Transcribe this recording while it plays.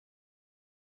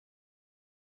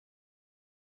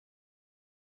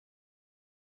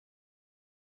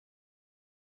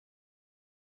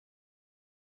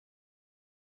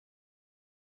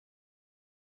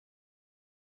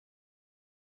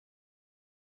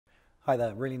Hi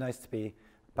there, really nice to be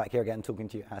back here again talking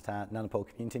to you at our Nanopore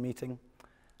community meeting.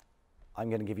 I'm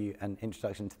going to give you an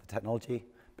introduction to the technology,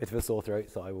 bit of a sore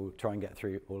throat, so I will try and get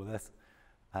through all of this.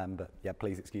 But yeah,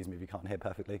 please excuse me if you can't hear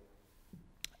perfectly.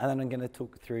 And then I'm going to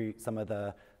talk through some of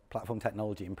the platform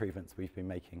technology improvements we've been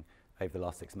making over the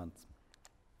last 6 months.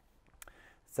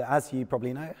 So as you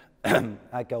probably know,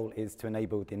 our goal is to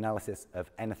enable the analysis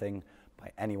of anything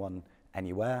by anyone,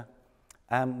 anywhere.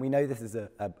 We know this is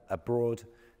a broad,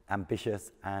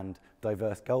 ambitious and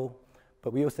diverse goal,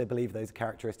 but we also believe those are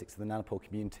characteristics of the Nanopore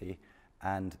community,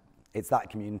 and it's that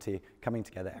community coming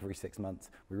together every 6 months.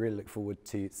 We really look forward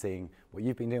to seeing what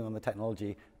you've been doing on the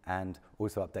technology and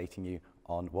also updating you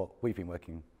on what we've been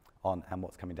working on and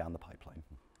what's coming down the pipeline.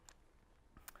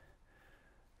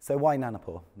 So why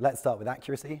Nanopore? Let's start with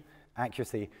accuracy.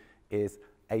 Accuracy is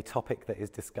a topic that is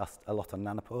discussed a lot on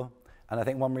Nanopore, and I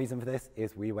think one reason for this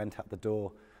is we went out the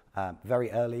door very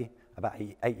early, about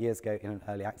 8 years ago, in an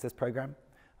early access program.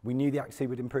 We knew the accuracy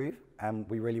would improve, and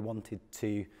we really wanted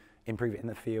to improve it in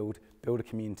the field, build a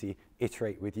community,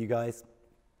 iterate with you guys,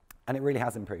 and it really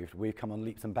has improved. We've come on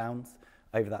leaps and bounds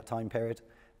over that time period,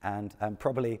 and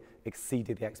probably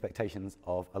exceeded the expectations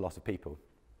of a lot of people.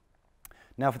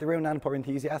 Now, for the real Nanopore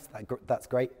enthusiasts, that's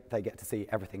great. They get to see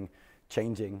everything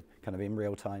changing kind of in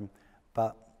real time.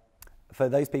 But for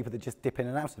those people that just dip in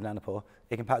and out of Nanopore,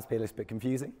 it can perhaps be a little bit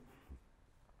confusing.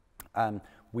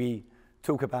 We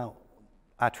talk about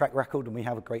our track record, and we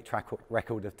have a great track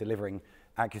record of delivering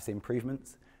accuracy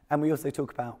improvements. And we also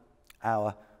talk about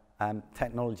our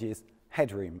technology's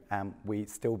headroom, and we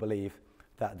still believe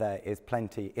that there is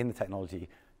plenty in the technology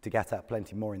to get at,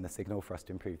 plenty more in the signal for us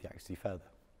to improve the accuracy further.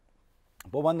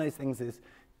 But one of those things is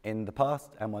in the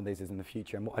past, and one of those is in the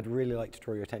future. And what I'd really like to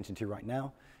draw your attention to right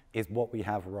now is what we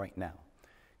have right now.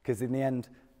 Because in the end,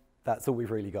 that's all we've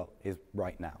really got is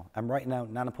right now. And right now,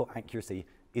 Nanopore accuracy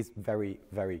is very,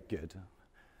 very good.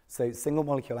 So single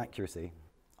molecule accuracy,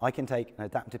 I can take an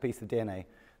adapted piece of DNA,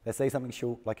 let's say something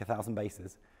short like 1,000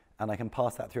 bases, and I can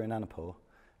pass that through a Nanopore,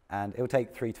 and it will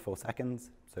take 3 to 4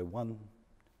 seconds, so 1.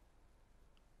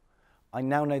 I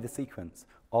now know the sequence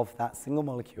of that single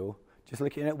molecule, just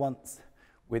looking at it once,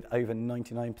 with over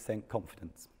 99%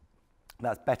 confidence.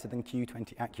 That's better than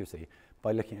Q20 accuracy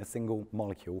by looking at a single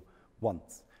molecule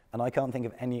once. And I can't think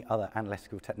of any other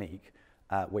analytical technique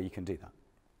where you can do that.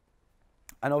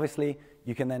 And obviously,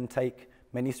 you can then take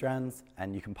many strands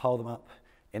and you can pile them up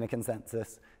in a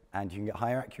consensus, and you can get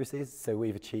higher accuracies. So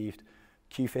we've achieved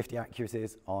Q50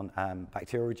 accuracies on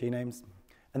bacterial genomes.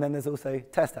 And then there's also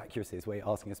test accuracies where you're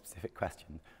asking a specific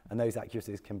question. And those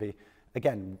accuracies can be,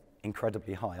 again,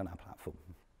 incredibly high on our platform.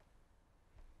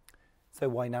 So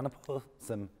why Nanopore?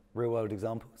 Some real-world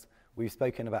examples. We've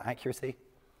spoken about accuracy.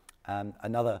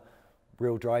 Another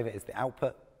real driver is the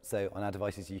output. So on our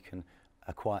devices, you can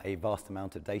acquire a vast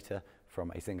amount of data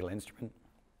from a single instrument.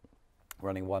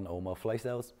 Running one or more flow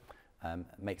cells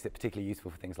makes it particularly useful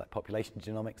for things like population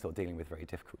genomics or dealing with very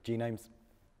difficult genomes.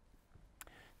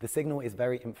 The signal is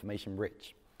very information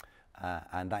rich,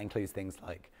 and that includes things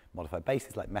like modified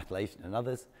bases like methylation and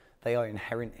others. They are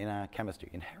inherent in our chemistry,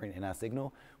 inherent in our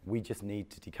signal. We just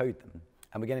need to decode them,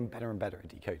 and we're getting better and better at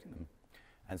decoding them.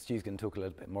 And Stu's going to talk a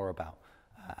little bit more about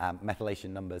methylation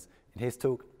numbers in his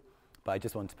talk, but I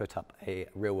just want to put up a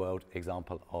real-world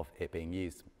example of it being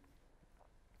used.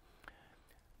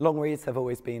 Long reads have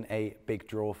always been a big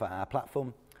draw for our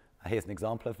platform. Here's an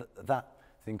example of that.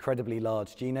 It's an incredibly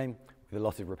large genome with a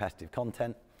lot of repetitive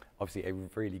content, obviously a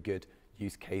really good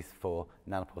use case for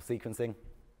Nanopore sequencing.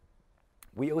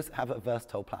 We also have a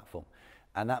versatile platform,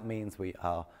 and that means we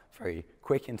are very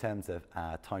quick in terms of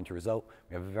time to result.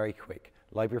 We have a very quick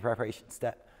library preparation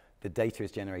step. The data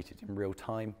is generated in real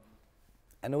time.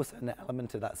 And also an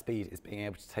element of that speed is being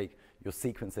able to take your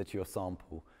sequencer to your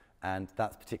sample, and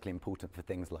that's particularly important for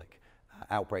things like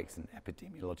outbreaks and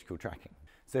epidemiological tracking.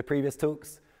 So previous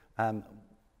talks,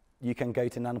 you can go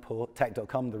to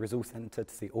nanoporetech.com, the resource center,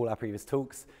 to see all our previous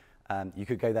talks. You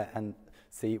could go there and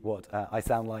see what I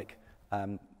sound like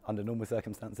under normal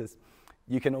circumstances.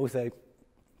 You can also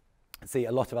see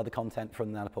a lot of other content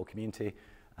from the Nanopore community,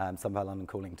 some of our London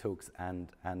Calling talks and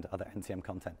other NCM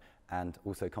content, and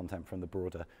also content from the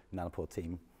broader Nanopore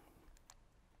team.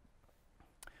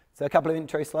 So a couple of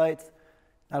intro slides.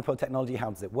 Nanopore technology,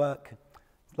 how does it work?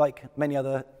 Like many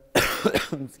other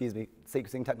excuse me,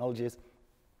 sequencing technologies,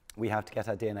 we have to get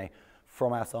our DNA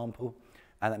from our sample,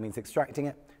 and that means extracting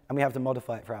it, and we have to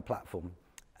modify it for our platform.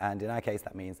 And in our case,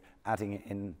 that means adding it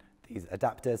in these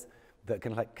adapters that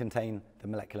can contain the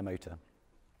molecular motor.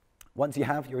 Once you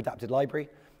have your adapted library,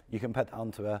 you can put that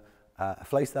onto a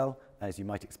flow cell. As you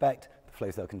might expect, the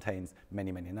flow cell contains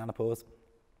many, many nanopores.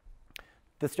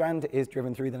 The strand is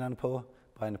driven through the nanopore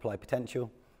by an applied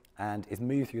potential and is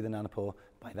moved through the nanopore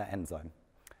by that enzyme.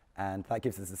 And that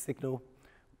gives us a signal.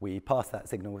 We pass that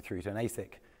signal through to an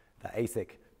ASIC. That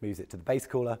ASIC moves it to the base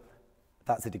caller.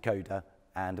 That's a decoder,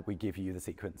 and we give you the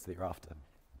sequence that you're after.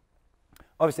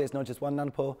 Obviously, it's not just one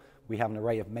nanopore. We have an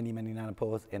array of many, many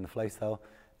nanopores in the flow cell,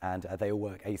 and they all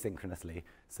work asynchronously.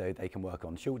 So they can work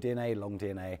on short DNA, long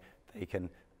DNA. They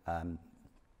can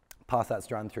pass that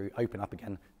strand through, open up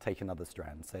again, take another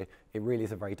strand. So it really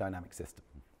is a very dynamic system.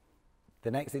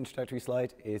 The next introductory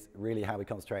slide is really how we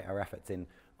concentrate our efforts in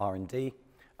R&D,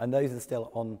 and those are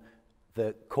still on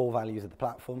the core values of the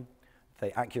platform,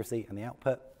 the accuracy and the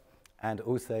output, and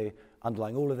also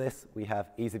underlying all of this, we have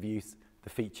ease of use, the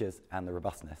features, and the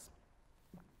robustness.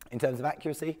 In terms of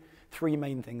accuracy, three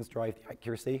main things drive the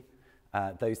accuracy.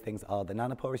 Those things are the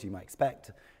nanopore, as you might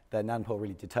expect. The nanopore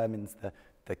really determines the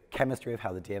chemistry of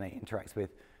how the DNA interacts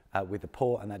with the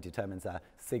pore, and that determines our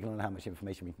signal and how much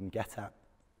information we can get at.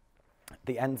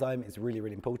 The enzyme is really,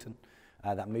 really important.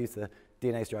 That moves the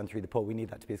DNA strand through the pore. We need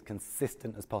that to be as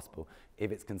consistent as possible.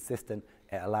 If it's consistent,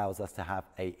 it allows us to have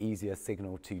an easier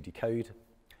signal to decode.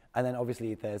 And then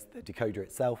obviously there's the decoder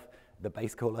itself, the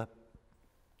base caller.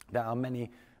 There are many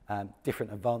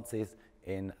different advances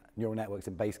in neural networks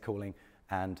and base calling,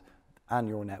 and our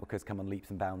neural network has come on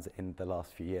leaps and bounds in the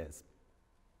last few years.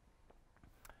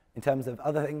 In terms of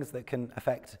other things that can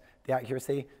affect the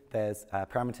accuracy, there's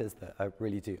parameters that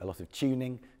really do a lot of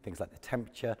tuning, things like the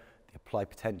temperature, the applied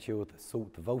potential, the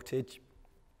salt, the voltage.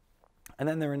 And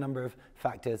then there are a number of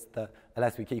factors that,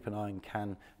 unless we keep an eye on,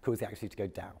 can cause the accuracy to go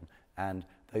down. And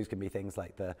those can be things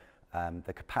like the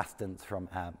capacitance from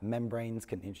our membranes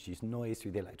can introduce noise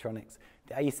through the electronics.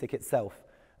 The ASIC itself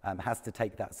has to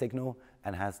take that signal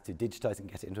and has to digitize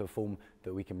and get it into a form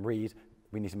that we can read.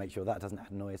 We need to make sure that doesn't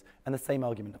add noise. And the same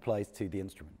argument applies to the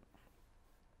instrument.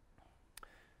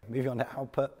 Moving on to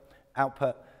output.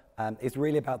 Output is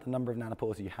really about the number of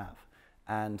nanopores you have.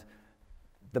 And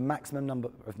the maximum number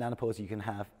of nanopores you can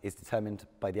have is determined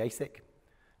by the ASIC.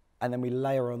 And then we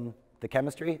layer on the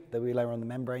chemistry, then we layer on the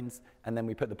membranes, and then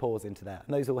we put the pores into there.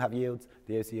 And those all have yields.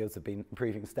 The OC yields have been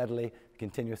improving steadily,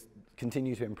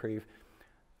 continue to improve.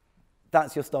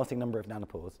 That's your starting number of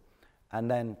nanopores.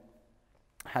 And then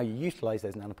how you utilize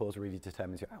those nanopores really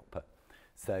determines your output.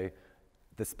 So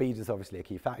the speed is obviously a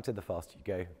key factor. The faster you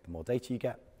go, the more data you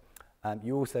get.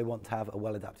 You also want to have a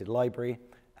well-adapted library,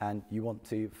 and you want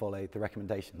to follow the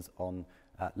recommendations on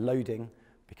loading,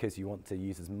 because you want to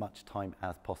use as much time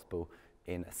as possible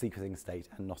in a sequencing state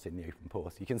and not in the open pore.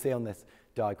 So you can see on this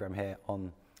diagram here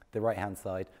on the right-hand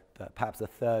side that perhaps a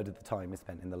third of the time is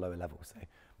spent in the lower level. So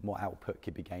more output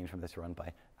could be gained from this run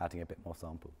by adding a bit more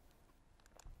sample.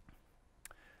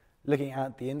 Looking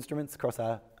at the instruments across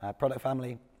our product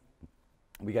family,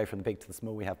 we go from the big to the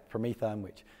small. We have PromethION,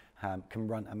 which can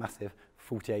run a massive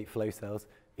 48 flow cells.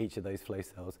 Each of those flow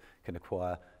cells can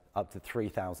acquire up to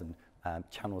 3,000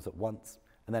 channels at once.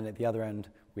 And then at the other end,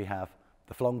 we have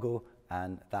the Flongle,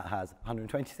 and that has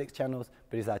 126 channels,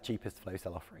 but is our cheapest flow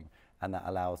cell offering. And that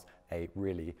allows a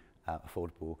really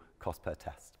affordable cost per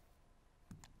test.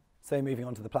 So moving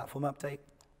on to the platform update.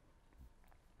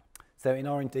 So in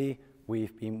R&D,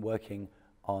 we've been working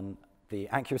on the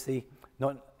accuracy,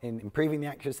 not in improving the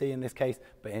accuracy in this case,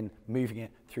 but in moving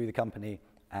it through the company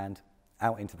and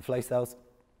out into the flow cells.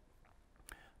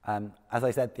 As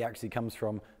I said, the accuracy comes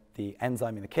from the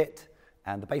enzyme in the kit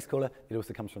and the base caller. It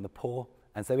also comes from the pore.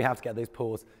 And so we have to get those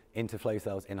pores into flow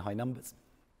cells in high numbers.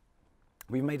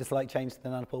 We've made a slight change to the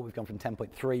nanopore. We've gone from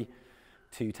 10.3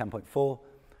 to 10.4.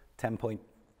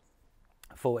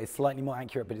 10.4 is slightly more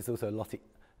accurate, but it's also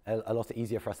a lot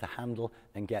easier for us to handle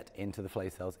and get into the flow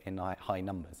cells in high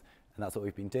numbers. And that's what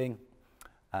we've been doing.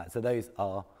 So those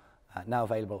are now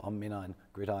available on MinION,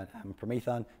 GridION, and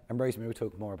PromethION. And Rosemary will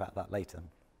talk more about that later.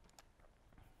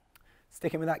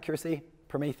 Sticking with accuracy,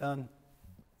 PromethION.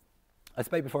 I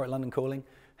spoke before at London Calling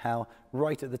how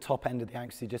right at the top end of the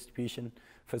accuracy distribution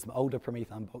for some older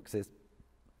PromethION boxes,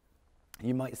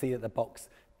 you might see that the box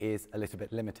is a little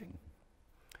bit limiting.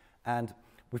 And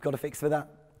we've got a fix for that.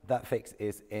 That fix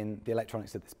is in the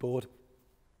electronics of this board.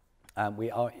 We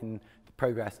are in the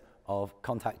progress of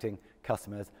contacting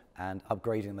customers and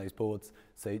upgrading those boards.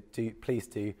 So please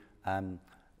do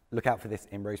look out for this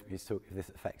in Rosemary's talk if this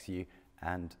affects you,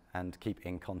 and keep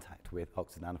in contact with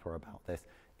Oxford Nanopore about this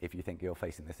if you think you're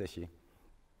facing this issue.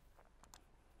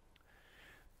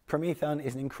 PromethION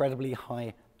is an incredibly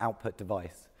high output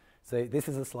device. So this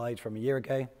is a slide from a year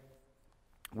ago.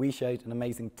 We showed an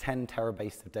amazing 10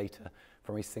 terabytes of data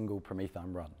from a single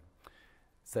PromethION run.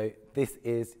 So this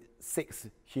is 6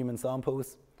 human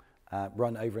samples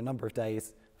run over a number of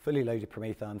days fully loaded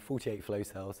PromethION, 48 flow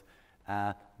cells.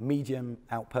 Medium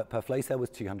output per flow cell was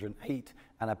 208,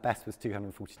 and our best was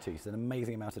 242. So an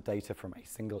amazing amount of data from a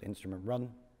single instrument run.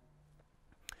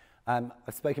 I've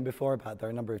spoken before about there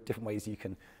are a number of different ways you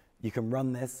can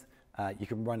run this. You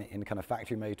can run it in kind of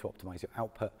factory mode to optimize your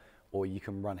output, or you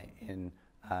can run it in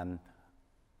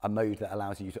a mode that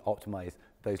allows you to optimize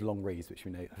those long reads, which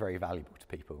we know are very valuable to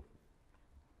people.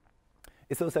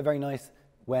 It's also very nice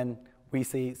when we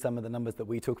see some of the numbers that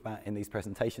we talk about in these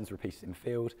presentations repeated in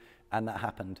field, and that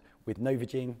happened with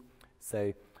Novogene.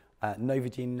 So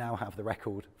Novogene now have the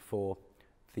record for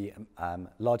the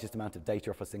largest amount of data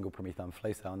off a single PromethION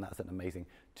flow cell, and that's an amazing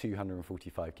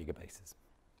 245 gigabases.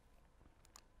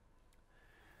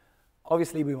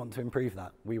 Obviously, we want to improve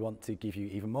that. We want to give you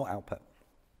even more output.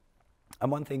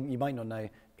 And one thing you might not know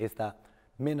is that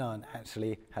MinION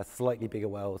actually has slightly bigger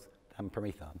wells than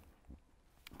PromethION.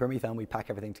 PromethION, we pack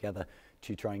everything together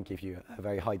to try and give you a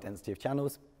very high density of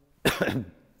channels.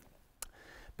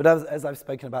 But as I've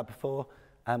spoken about before,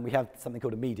 we have something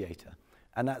called a mediator,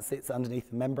 and that sits underneath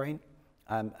the membrane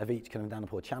of each kind of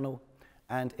nanopore channel.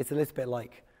 And it's a little bit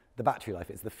like the battery life.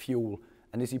 It's the fuel,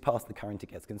 and as you pass the current,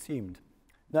 it gets consumed.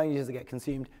 Not only does it get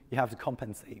consumed, you have to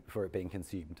compensate for it being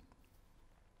consumed.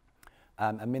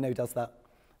 And Minno does that,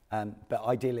 but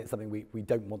ideally it's something we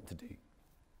don't want to do.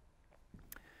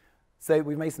 So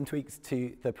we've made some tweaks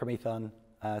to the PromethION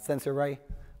sensor array.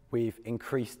 We've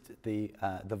increased the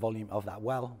volume of that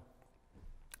well,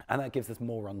 and that gives us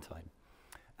more runtime.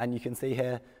 And you can see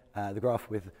here the graph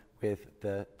with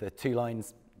the two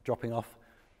lines dropping off,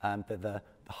 that the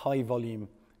high volume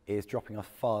is dropping off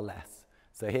far less.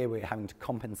 So here we're having to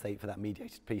compensate for that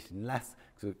mediated piece in less,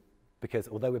 because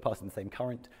although we're passing the same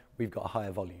current, we've got a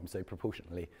higher volume, so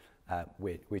proportionately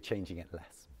we're changing it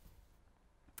less.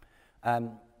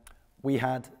 We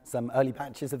had some early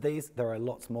batches of these. There are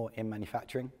lots more in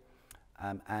manufacturing.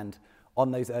 And on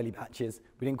those early batches,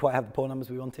 we didn't quite have the pore numbers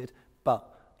we wanted,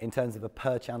 but in terms of a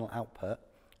per channel output,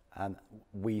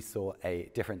 we saw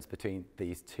a difference between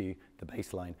these two, the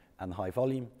baseline and the high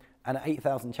volume. And at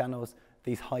 8,000 channels,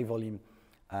 these high volume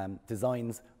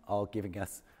designs are giving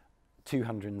us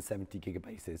 270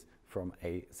 gigabases from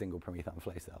a single PromethION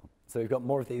flow cell. So we've got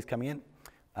more of these coming in,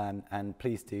 and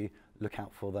please do look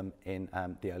out for them in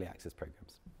the early access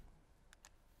programs.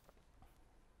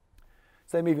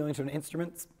 So moving on to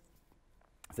instruments.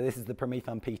 So this is the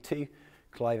PromethION P2,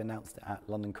 Clive announced at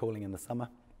London Calling in the summer.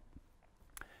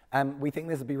 We think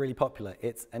this will be really popular.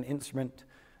 It's an instrument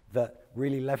that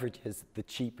really leverages the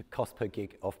cheap cost per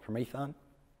gig of PromethION.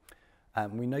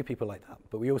 We know people like that,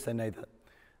 but we also know that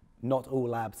not all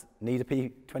labs need a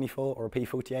P24 or a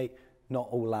P48. Not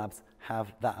all labs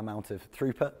have that amount of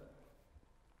throughput.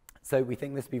 So we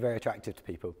think this will be very attractive to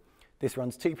people. This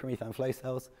runs 2 PromethION flow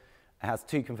cells. It has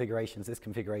 2 configurations. This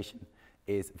configuration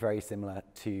is very similar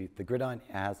to the GridION.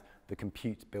 It has the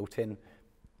compute built in.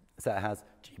 So it has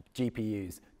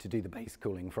GPUs to do the base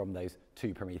cooling from those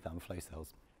 2 PromethION flow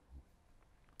cells.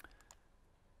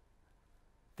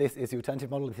 This is the alternative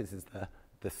model. This is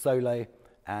the Solo,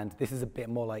 and this is a bit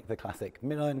more like the classic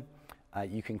MinION.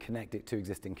 You can connect it to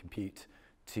existing compute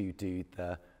to do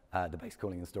the base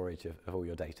cooling and storage of all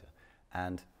your data.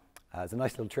 And as a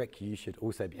nice little trick, you should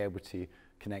also be able to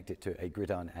connect it to a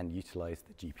GridION and utilize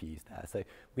the GPUs there. So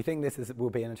we think this will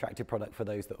be an attractive product for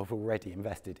those that have already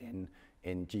invested in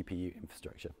GPU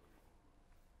infrastructure.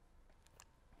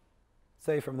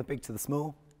 So from the big to the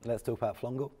small, let's talk about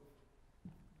Flongle.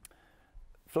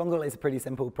 Flongle is a pretty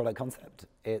simple product concept.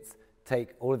 It's take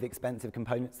all of the expensive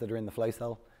components that are in the flow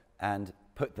cell and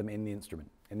put them in the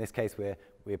instrument. In this case,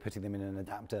 we're putting them in an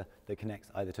adapter that connects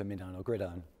either to a MinION or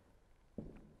GridION.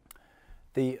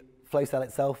 The flow cell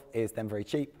itself is then very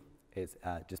cheap. It's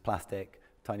just plastic,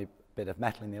 tiny bit of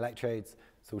metal in the electrodes,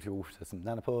 salty water, some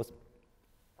nanopores.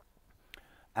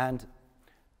 And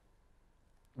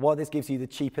while this gives you the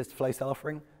cheapest flow cell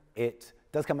offering, it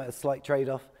does come at a slight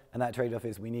trade-off, and that trade-off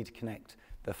is we need to connect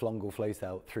the Flongle flow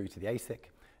cell through to the ASIC,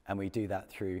 and we do that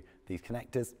through these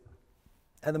connectors.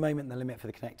 At the moment, the limit for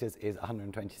the connectors is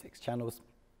 126 channels,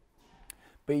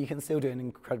 but you can still do an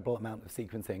incredible amount of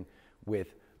sequencing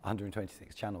with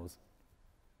 126 channels.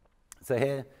 So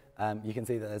here, you can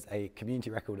see that there's a community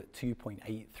record at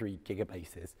 2.83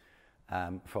 gigabases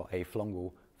for a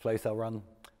Flongle flow cell run.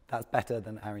 That's better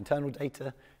than our internal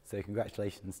data, so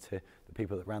congratulations to the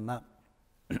people that ran that.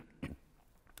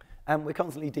 And we're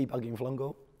constantly debugging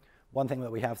Flongle. One thing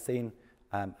that we have seen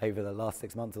over the last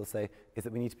 6 months or so is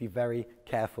that we need to be very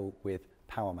careful with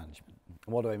power management.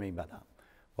 And what do I mean by that?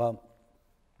 Well,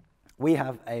 we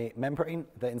have a membrane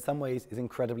that in some ways is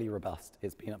incredibly robust.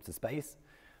 It's been up to space,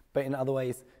 but in other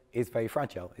ways is very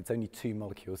fragile. It's only 2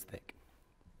 molecules thick.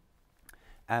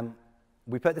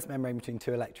 We put this membrane between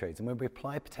 2 electrodes, and when we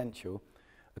apply potential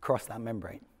across that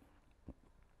membrane,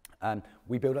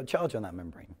 we build up charge on that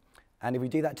membrane. And if we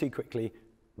do that too quickly,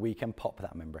 we can pop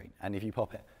that membrane. And if you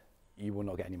pop it, you will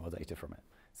not get any more data from it.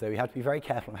 So we have to be very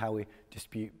careful on how we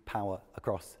distribute power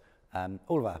across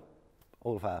all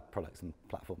of our products and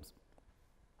platforms.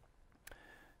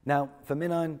 Now, for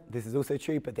MinION, this is also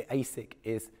true, but the ASIC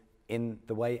is in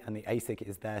the way, and the ASIC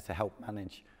is there to help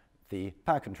manage the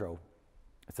power control.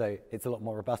 So it's a lot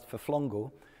more robust. For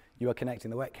Flongle, you are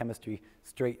connecting the wet chemistry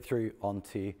straight through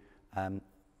onto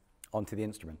the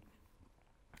instrument.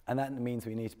 And that means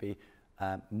we need to be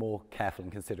more careful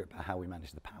and considerate about how we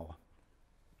manage the power.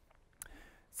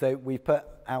 So we've put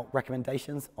out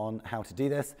recommendations on how to do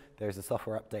this. There is a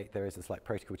software update. There is a slight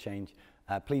protocol change.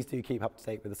 Please do keep up to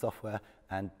date with the software,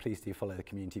 and please do follow the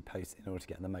community posts in order to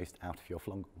get the most out of your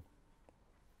Flongle.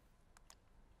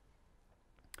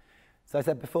 So I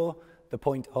said before, the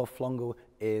point of Flongle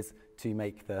is to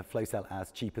make the flow cell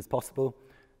as cheap as possible.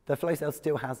 The flow cell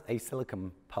still has a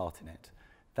silicon part in it.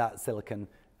 That silicon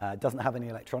doesn't have any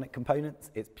electronic components.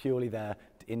 It's purely there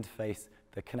to interface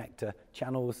the connector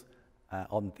channels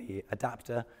on the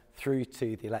adapter through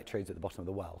to the electrodes at the bottom of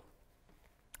the well.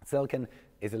 Silicon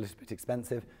is a little bit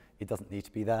expensive. It doesn't need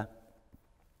to be there.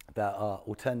 There are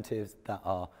alternatives that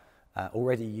are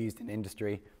already used in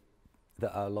industry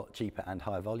that are a lot cheaper and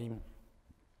higher volume.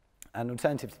 An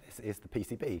alternative to this is the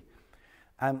PCB.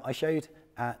 I showed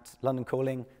at London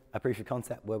Calling a proof of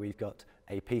concept where we've got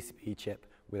a PCB chip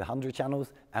with 100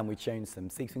 channels, and we've shown some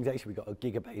sequencing data. We got a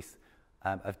gigabase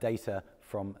of data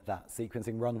from that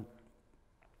sequencing run.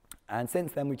 And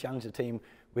since then, we challenged the team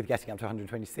with getting up to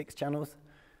 126 channels.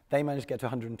 They managed to get to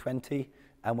 120,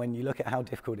 and when you look at how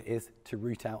difficult it is to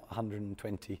route out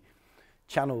 120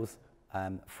 channels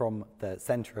from the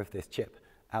center of this chip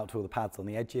out to all the pads on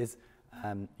the edges,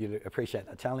 you'll appreciate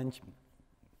that challenge.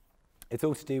 It's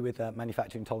all to do with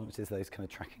manufacturing tolerances, those kind of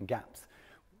tracking gaps.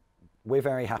 We're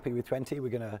very happy with 20. We're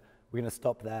going to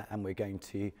stop there, and we're going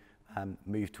to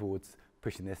move towards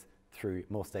pushing this through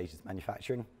more stages of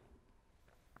manufacturing.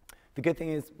 The good thing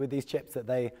is with these chips that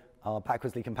they are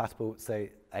backwardsly compatible, so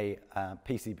a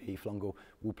PCB Flongle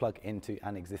will plug into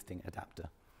an existing adapter.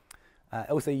 It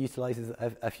also utilizes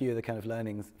a few of the kind of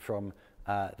learnings from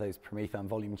those PromethION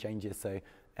volume changes, so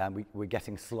we're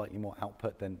getting slightly more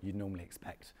output than you'd normally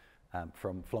expect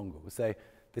from Flongle. So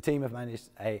the team have managed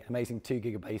an amazing 2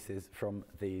 gigabases from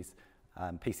these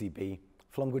PCB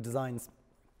Flongle designs,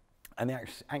 and the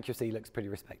accuracy looks pretty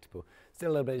respectable.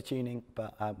 Still a little bit of tuning,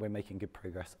 but we're making good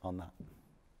progress on that.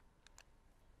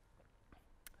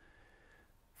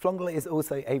 Flongle is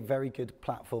also a very good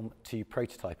platform to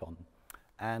prototype on.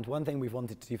 And one thing we've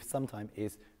wanted to do for some time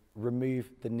is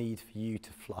remove the need for you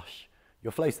to flush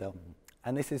your flow cell.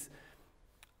 And this is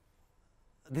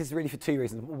really for 2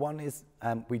 reasons. One is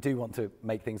we do want to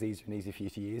make things easier and easier for you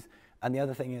to use. And the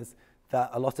other thing is that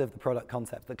a lot of the product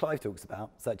concepts that Clive talks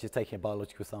about, such as taking a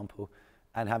biological sample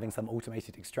and having some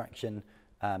automated extraction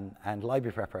and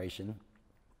library preparation,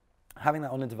 having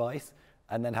that on a device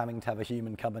and then having to have a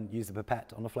human come and use a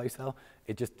pipette on a flow cell,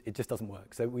 it just doesn't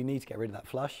work. So we need to get rid of that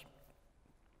flush.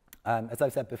 As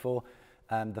I've said before,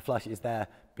 the flush is there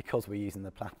because we're using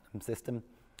the platinum system,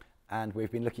 and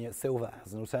we've been looking at silver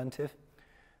as an alternative.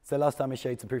 So last time I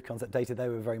showed some proof of concept data, they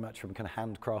were very much from kind of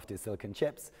handcrafted silicon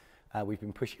chips. We've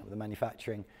been pushing up the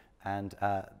manufacturing, and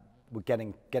we're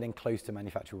getting close to a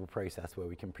manufacturable process where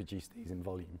we can produce these in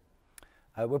volume.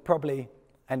 We'll probably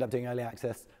end up doing early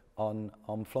access on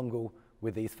Flongle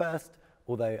with these first,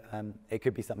 although it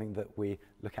could be something that we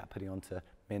look at putting onto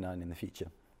MinION in the future.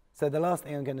 So the last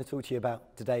thing I'm going to talk to you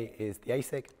about today is the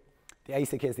ASIC. The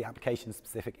ASIC is the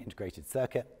application-specific integrated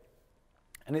circuit,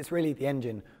 and it's really the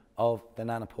engine of the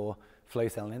Nanopore flow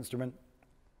cell instrument.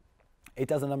 It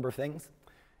does a number of things.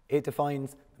 It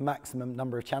defines the maximum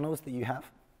number of channels that you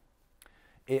have.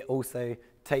 It also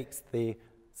takes the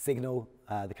signal,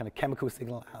 the kind of chemical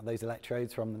signal out of those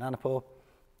electrodes from the Nanopore,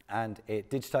 and it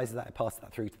digitizes that, it passes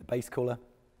that through to the base caller.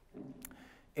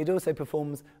 It also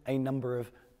performs a number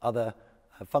of other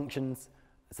functions,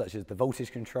 such as the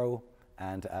voltage control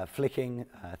and flicking,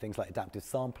 things like adaptive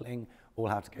sampling, all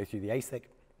have to go through the ASIC.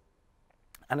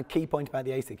 And a key point about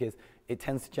the ASIC is it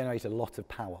tends to generate a lot of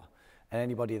power. And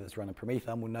anybody that's run a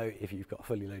PromethION will know if you've got a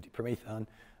fully loaded PromethION,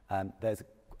 there's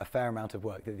a fair amount of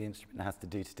work that the instrument has to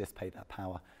do to dissipate that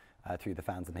power through the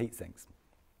fans and heat sinks.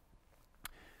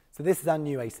 So this is our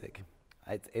new ASIC.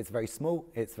 It's very small,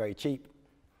 it's very cheap.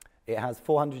 It has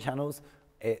 400 channels.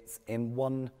 It's in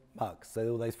one mux,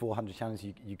 so all those 400 channels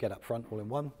you get up front all in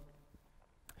one.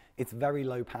 It's very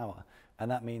low power, And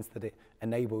that means that it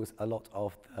enables a lot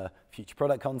of the future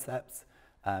product concepts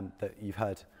that you've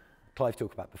heard Clive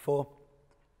talk about before.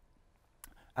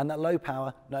 And that low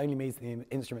power not only means the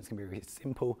instruments can be really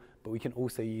simple, but we can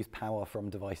also use power from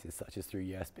devices such as through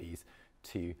USBs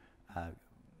to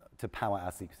power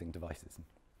our sequencing devices.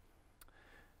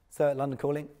 So at London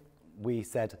Calling, we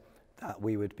said that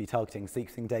we would be targeting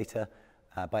sequencing data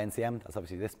by NCM. That's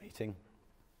obviously this meeting.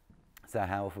 So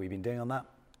how have we been doing on that?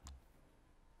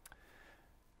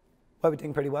 Well, we're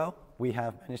doing pretty well. We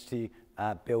have managed to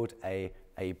build a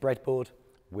breadboard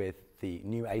with the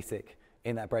new ASIC.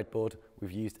 In that breadboard,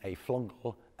 we've used a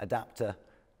Flongle adapter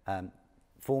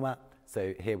format.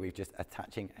 So here we're just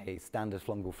attaching a standard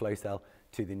Flongle flow cell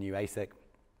to the new ASIC.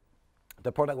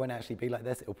 The product won't actually be like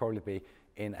this. It will probably be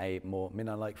in a more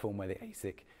Minnow-like form where the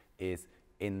ASIC is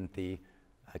in the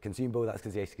consumable. That's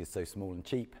because the ASIC is so small and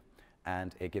cheap,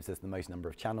 and it gives us the most number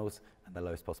of channels and the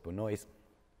lowest possible noise.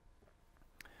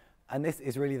 And this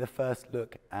is really the first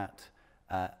look at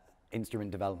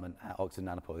instrument development at Oxford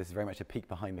Nanopore. This is very much a peek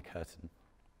behind the curtain.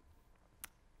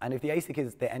 And if the ASIC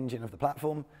is the engine of the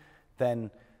platform,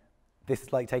 then this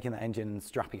is like taking that engine and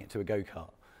strapping it to a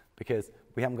go-kart, because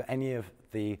we haven't got any of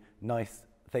the nice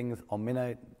things on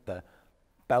Minnow, the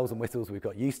bells and whistles we've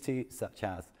got used to, such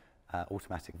as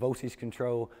automatic voltage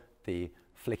control, the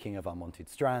flicking of unwanted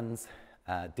strands,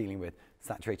 dealing with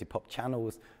saturated pop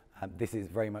channels. This is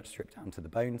very much stripped down to the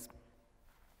bones.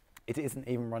 It isn't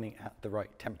even running at the right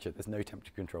temperature. There's no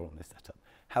temperature control on this setup.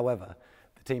 However,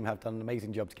 the team have done an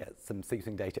amazing job to get some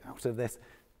sequencing data out of this.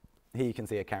 Here you can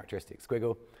see a characteristic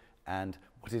squiggle. And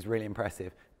what is really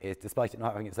impressive is, despite it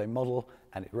not having its own model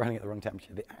and it running at the wrong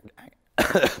temperature, the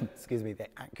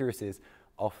accuracies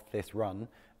of this run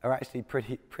are actually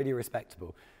pretty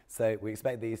respectable. So we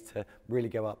expect these to really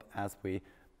go up as we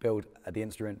build the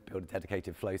instrument, build a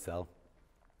dedicated flow cell,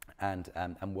 and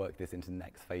work this into the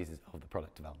next phases of the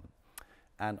product development.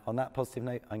 And on that positive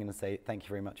note, I'm going to say thank you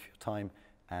very much for your time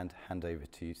and hand over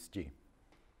to Stu.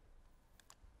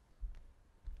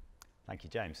 Thank you,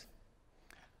 James.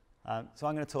 So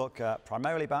I'm going to talk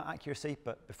primarily about accuracy,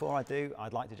 but before I do,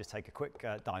 I'd like to just take a quick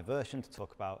diversion to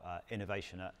talk about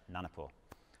innovation at Nanopore.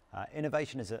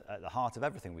 Innovation is at the heart of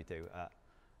everything we do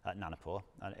at Nanopore,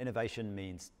 and innovation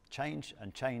means change,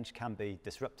 and change can be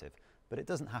disruptive, but it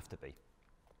doesn't have to be.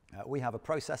 We have a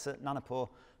process at Nanopore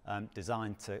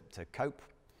designed to cope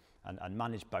and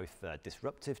manage both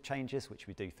disruptive changes, which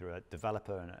we do through a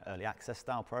developer and early access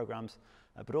style programs,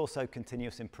 but also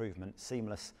continuous improvement,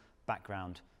 seamless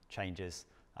background changes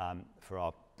for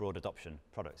our broad adoption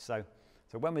products. So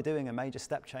when we're doing a major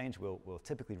step change, we'll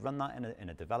typically run that in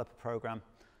a developer program.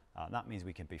 That means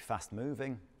we can be fast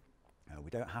moving. We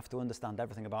don't have to understand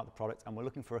everything about the product, and we're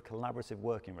looking for a collaborative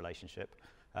working relationship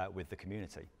with the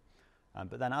community.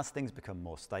 But then as things become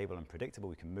more stable and predictable,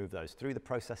 we can move those through the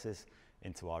processes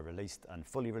into our released and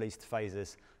fully released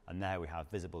phases, and there we have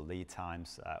visible lead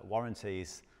times,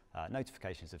 warranties,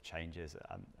 notifications of changes.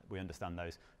 We understand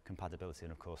those, compatibility,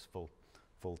 and of course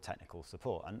full technical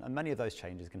support. And many of those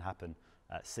changes can happen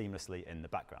seamlessly in the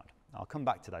background. I'll come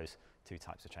back to those two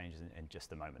types of changes in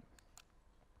just a moment.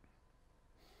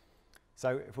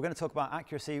 So if we're going to talk about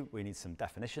accuracy, we need some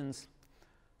definitions.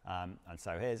 And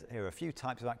so here are a few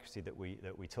types of accuracy that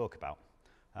we talk about.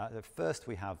 First,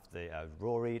 we have the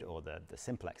raw read, or the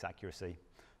simplex accuracy,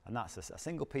 and that's a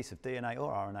single piece of DNA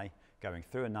or RNA going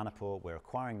through a nanopore. We're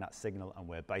acquiring that signal and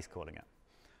we're base calling it.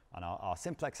 And our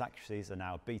simplex accuracies are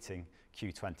now beating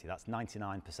Q20. That's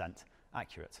 99%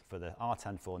 accurate for the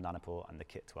R10-4 nanopore and the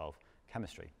KIT-12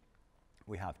 chemistry.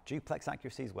 We have duplex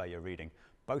accuracies where you're reading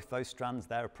both those strands.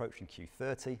 They're approaching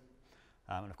Q30.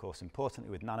 And of course,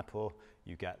 importantly, with Nanopore,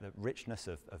 you get the richness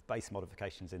of base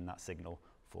modifications in that signal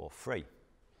for free.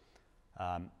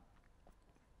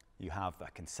 You have a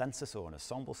consensus or an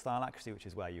ensemble style accuracy, which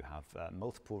is where you have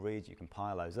multiple reads. You can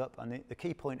pile those up. And the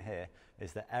key point here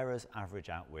is that errors average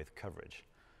out with coverage.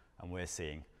 And we're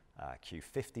seeing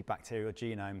Q50 bacterial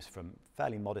genomes from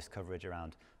fairly modest coverage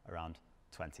around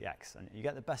 20x. And you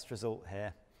get the best result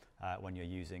here when you're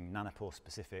using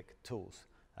Nanopore-specific tools,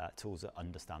 tools that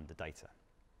understand the data.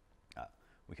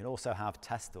 We can also have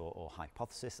test or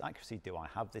hypothesis accuracy. Do I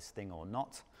have this thing or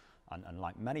not? And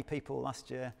like many people last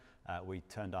year, we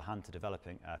turned our hand to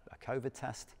developing a COVID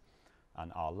test.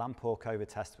 And our Lampore COVID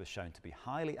test was shown to be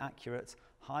highly accurate,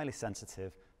 highly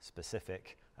sensitive,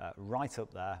 specific, right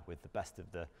up there with the best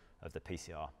of the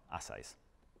PCR assays.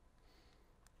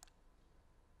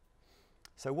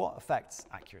 So what affects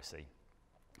accuracy?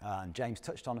 And James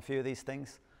touched on a few of these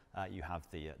things. You have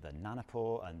the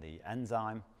nanopore and the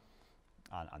enzyme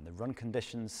and the run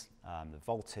conditions, the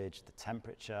voltage, the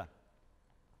temperature,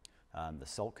 the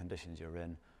salt conditions you're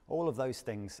in. All of those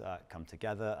things come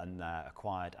together and they're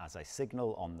acquired as a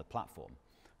signal on the platform.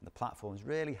 And the platform is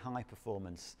really high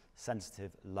performance,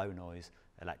 sensitive, low noise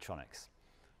electronics.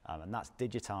 And that's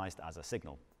digitized as a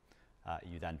signal.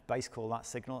 You then base call that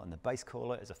signal, and the base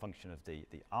caller is a function of the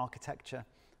architecture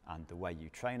and the way you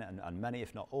train it. And many,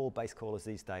 if not all, base callers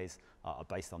these days are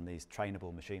based on these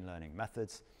trainable machine learning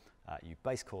methods. You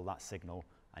base call that signal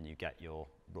and you get your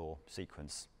raw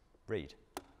sequence read.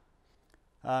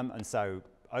 And so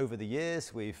over the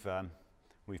years, we've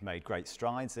made great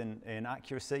strides in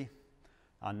accuracy.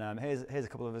 And here's a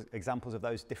couple of examples of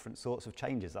those different sorts of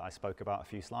changes that I spoke about a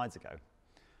few slides ago.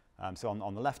 So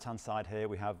on the left-hand side here,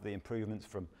 we have the improvements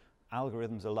from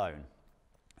algorithms alone.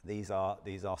 These are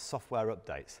software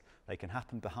updates. They can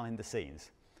happen behind the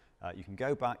scenes. You can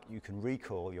go back, you can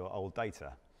recall your old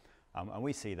data. And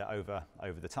we see that over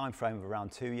the time frame of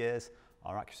around 2 years,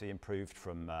 our accuracy improved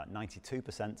from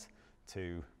 92%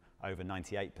 to over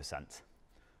 98%.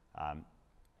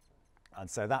 And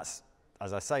so that's,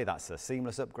 as I say, that's a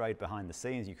seamless upgrade behind the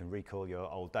scenes. You can recall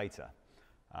your old data.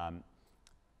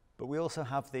 But we also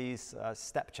have these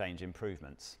step change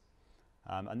improvements.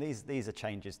 And these are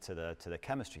changes to the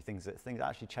chemistry, things that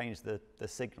actually change the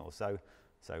signal. So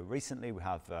recently we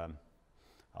have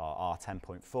our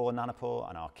R10.4 nanopore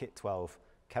and our Kit 12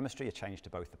 chemistry, a change to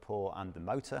both the pore and the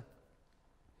motor.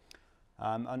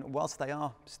 And whilst they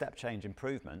are step change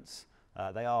improvements,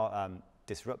 they are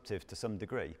disruptive to some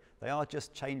degree. They are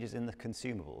just changes in the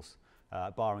consumables,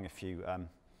 barring a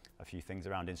few things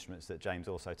around instruments that James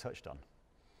also touched on.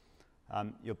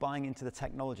 You're buying into the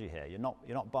technology here. You're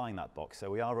not buying that box, so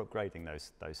we are upgrading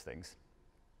those things.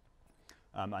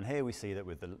 And here we see that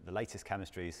with the latest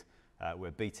chemistries,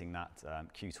 we're beating that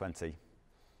Q20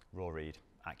 raw read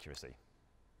accuracy.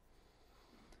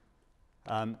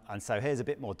 And so here's a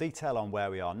bit more detail on where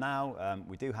we are now.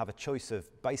 We do have a choice of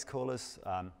base callers.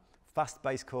 Fast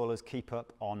base callers keep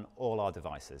up on all our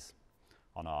devices,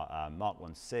 on our Mark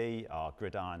 1C, our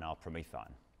Gridiron, our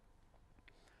PromethION.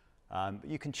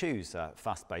 You can choose a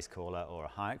fast base caller or a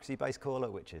high accuracy base caller,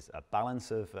 which is a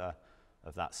balance of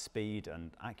that speed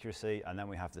and accuracy. And then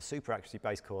we have the super accuracy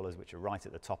base callers, which are right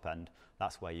at the top end.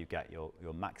 That's where you get your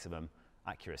maximum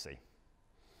accuracy.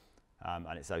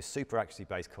 And it's those super accuracy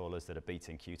base callers that are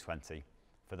beating Q20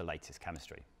 for the latest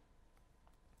chemistry.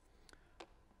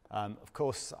 Of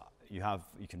course, you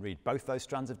can read both those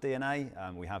strands of DNA.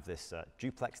 We have this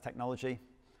Duplex technology.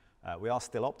 We are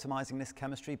still optimizing this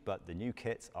chemistry, but the new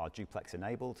kits are Duplex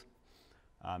enabled.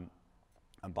 And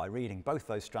by reading both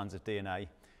those strands of DNA,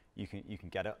 you can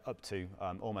get up to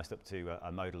almost up to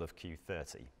a modal of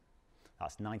Q30.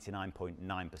 That's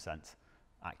 99.9%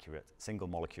 accurate, single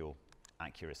molecule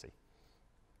accuracy.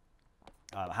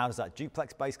 How does that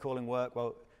Duplex base calling work?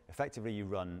 Well, effectively you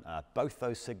run both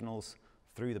those signals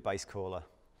through the base caller,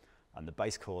 and the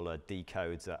base caller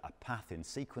decodes a path in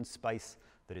sequence space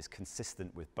that is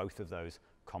consistent with both of those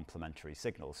complementary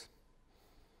signals.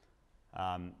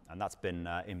 And that's been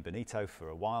in Bonito for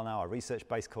a while now, our research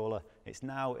base caller. It's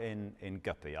now in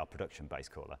Guppy, our production base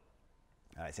caller.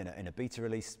 It's in a beta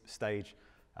release stage.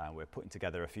 We're putting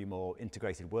together a few more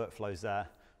integrated workflows there.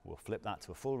 We'll flip that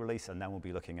to a full release, and then we'll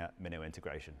be looking at Minnow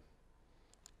integration.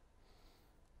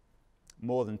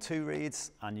 More than 2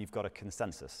 reads, and you've got a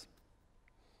consensus.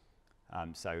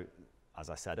 So,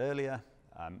 as I said earlier,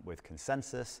 with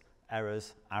consensus,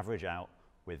 errors average out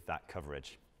with that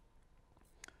coverage.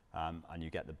 And you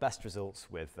get the best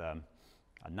results with a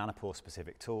Nanopore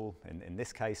specific tool. In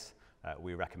this case,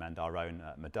 we recommend our own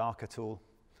Medaka tool,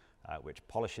 which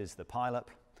polishes the pileup,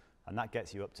 and that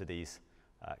gets you up to these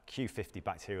Q50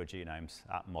 bacterial genomes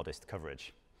at modest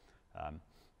coverage.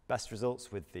 Best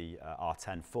results with the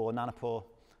R10.4 nanopore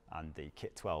and the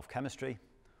Kit 12 chemistry,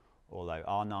 although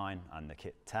R9 and the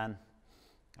Kit 10,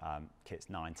 Kits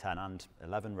 9, 10 and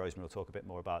 11, Rosemary will talk a bit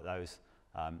more about those,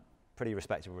 pretty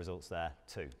respectable results there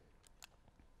too.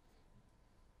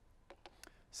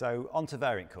 So on to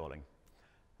variant calling.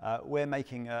 We're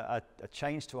making a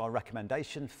change to our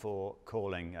recommendation for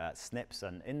calling SNPs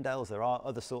and indels. There are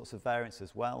other sorts of variants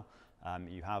as well.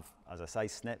 You have, as I say,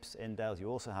 SNPs, indels. You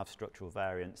also have structural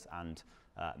variants, and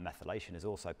methylation is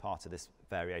also part of this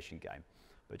variation game.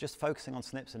 But just focusing on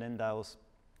SNPs and indels,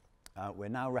 we're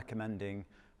now recommending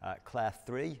Claire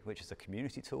 3, which is a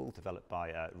community tool developed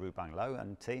by Rubang Lo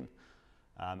and team.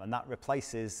 And that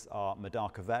replaces our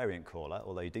Medaka variant caller,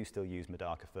 although you do still use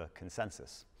Medaka for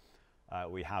consensus.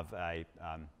 We have a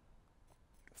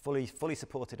fully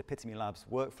supported Epitome Labs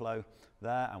workflow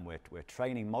there, and we're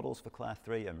training models for Claire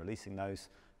 3 and releasing those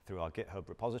through our GitHub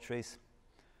repositories.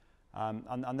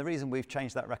 And the reason we've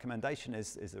changed that recommendation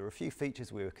is there are a few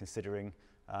features we were considering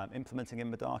implementing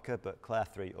in Medaka, but Claire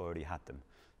 3 already had them.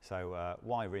 So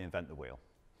why reinvent the wheel?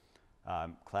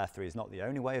 Claire 3 is not the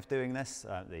only way of doing this.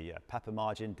 The pepper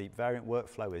margin deep variant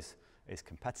workflow is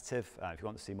competitive. If you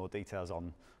want to see more details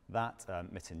on that,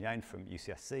 Miten Yoon from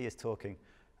UCSC is talking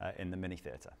in the mini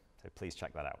theatre. So please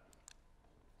check that out.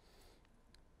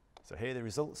 So here are the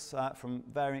results from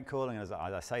variant calling. As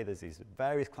I say, there's these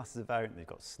various classes of variant. They've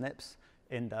got SNPs,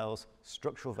 indels,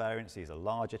 structural variants. These are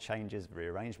larger changes,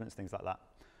 rearrangements, things like that,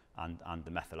 and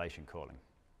the methylation calling.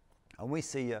 And we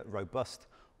see robust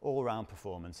all-round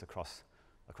performance across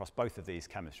both of these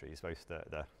chemistries, both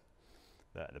the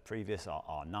previous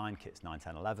R9 kits 9,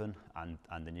 10, 11,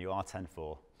 and the new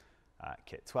R10-4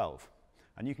 kit 12.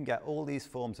 And you can get all these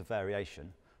forms of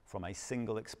variation from a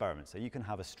single experiment, so you can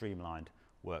have a streamlined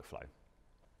workflow.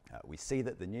 We see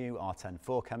that the new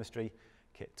R10-4 chemistry,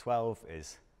 kit 12,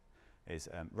 is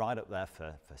right up there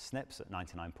for SNPs at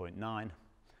 99.9.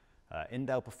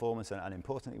 Indel performance, and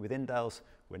importantly with indels,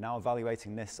 we're now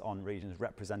evaluating this on regions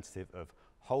representative of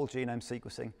whole genome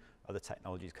sequencing. Other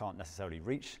technologies can't necessarily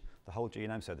reach the whole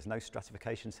genome, so there's no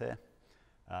stratifications here.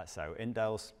 So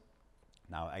indels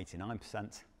now at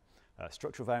 89%.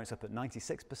 Structural variants up at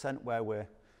 96%, where we're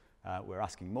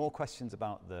asking more questions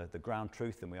about the ground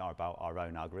truth than we are about our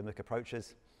own algorithmic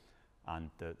approaches. And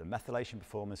the methylation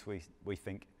performance we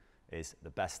think is the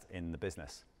best in the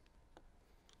business.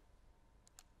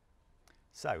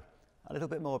 So, a little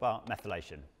bit more about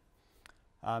methylation.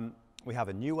 We have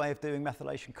a new way of doing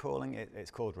methylation calling.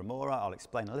 It's called Remora. I'll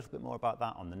explain a little bit more about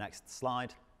that on the next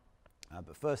slide.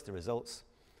 But first, the results.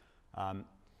 The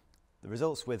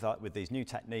results with these new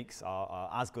techniques are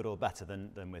as good or better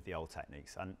than with the old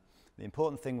techniques. And the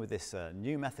important thing with this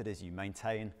new method is you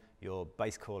maintain your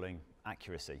base calling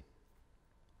accuracy.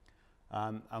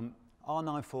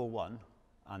 R941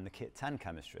 and the kit 10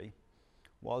 chemistry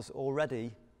was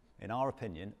already, in our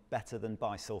opinion, better than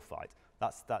bisulfite.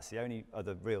 That's the only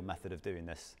other real method of doing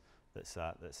this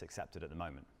that's accepted at the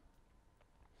moment.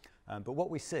 But what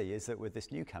we see is that with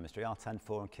this new chemistry,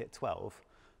 R10-4 and kit 12,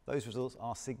 those results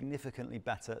are significantly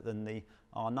better than the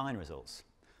R9 results.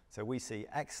 So we see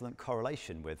excellent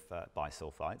correlation with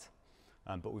bisulfite,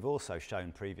 but we've also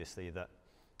shown previously that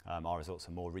our results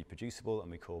are more reproducible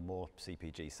and we call more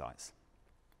CPG sites.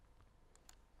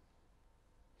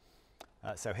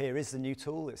 So here is the new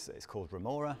tool. It's called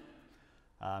Remora.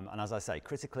 And as I say,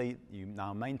 critically, you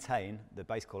now maintain the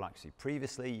base call accuracy.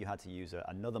 Previously, you had to use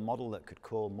another model that could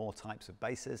call more types of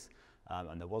bases,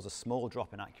 and there was a small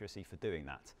drop in accuracy for doing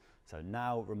that. So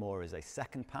now Remora is a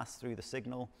second pass through the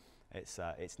signal.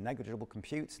 It's negligible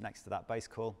compute next to that base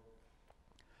call,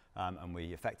 and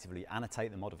we effectively annotate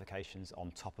the modifications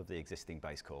on top of the existing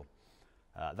base call.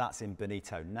 That's in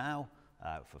Bonito now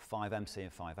for 5MC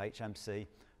and 5HMC.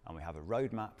 And we have a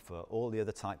roadmap for all the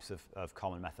other types of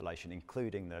common methylation,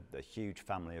 including the huge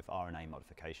family of RNA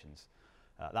modifications.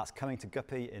 That's coming to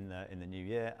Guppy in the new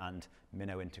year, and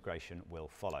Minnow integration will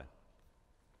follow.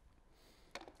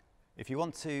 If you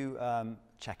want to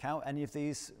check out any of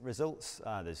these results,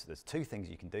 there's two things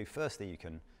you can do. Firstly, you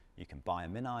can buy a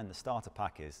Minnow. The starter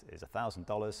pack is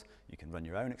 $1,000. You can run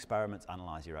your own experiments,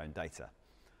 analyze your own data.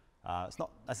 It's not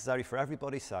necessary for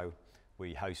everybody, so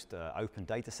we host open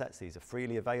data sets. These are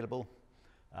freely available.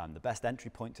 The best entry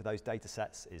point to those data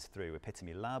sets is through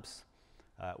Epitome Labs,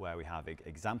 where we have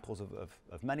examples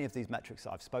of many of these metrics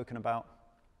that I've spoken about,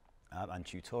 and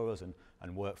tutorials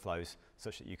and workflows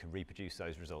such that you can reproduce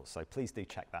those results. So please do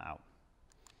check that out.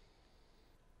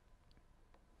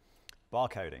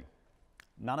 Barcoding.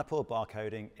 Nanopore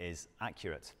barcoding is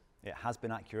accurate. It has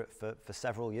been accurate for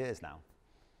several years now.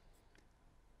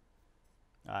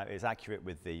 It's accurate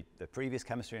with the previous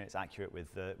chemistry, and it's accurate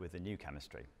with the new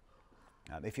chemistry.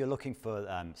 If you're looking for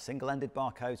single-ended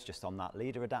barcodes just on that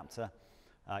leader adapter,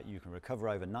 you can recover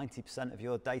over 90% of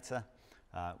your data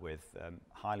with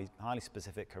highly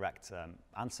specific, correct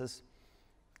answers.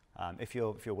 If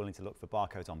you're willing to look for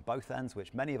barcodes on both ends,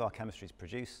 which many of our chemistries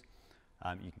produce,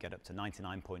 you can get up to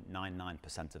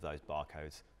 99.99% of those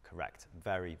barcodes correct.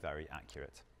 Very, very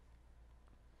accurate.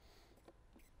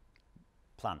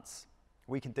 Plants.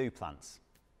 We can do plants,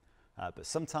 but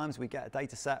sometimes we get a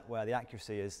data set where the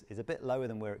accuracy is a bit lower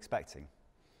than we're expecting,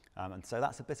 and so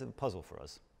that's a bit of a puzzle for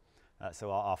us.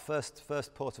 So our first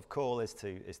port of call is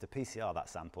to PCR that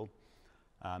sample,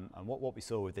 and what we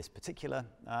saw with this particular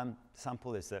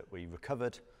sample is that we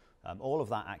recovered all of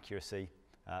that accuracy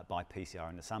by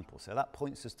PCRing the sample. So that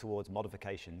points us towards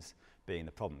modifications being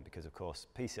the problem, because of course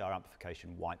PCR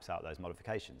amplification wipes out those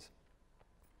modifications.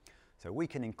 So we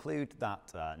can include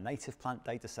that native plant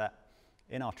data set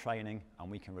in our training,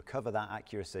 and we can recover that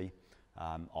accuracy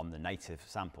on the native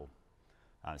sample.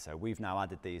 So we've now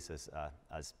added these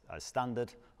as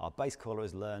standard. Our base caller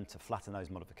has learned to flatten those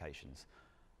modifications.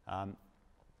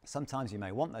 Sometimes you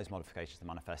may want those modifications to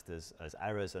manifest as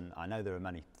errors, and I know there are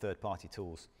many third-party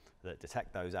tools that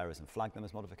detect those errors and flag them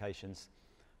as modifications.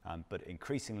 But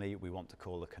increasingly, we want to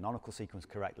call the canonical sequence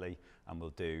correctly, and we'll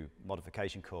do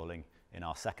modification calling in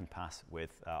our second pass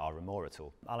with our Remora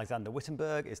tool. Alexander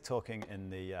Wittenberg is talking in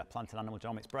the Plant and Animal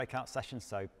Genomics breakout session,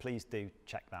 so please do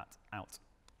check that out.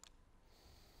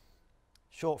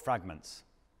 Short fragments.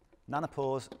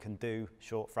 Nanopores can do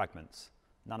short fragments.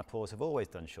 Nanopores have always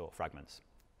done short fragments.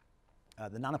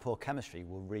 The nanopore chemistry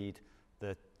will read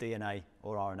the DNA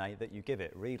or RNA that you give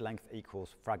it. Read length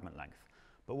equals fragment length.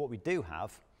 But what we do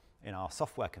have in our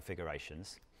software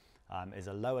configurations is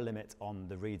a lower limit on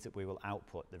the reads that we will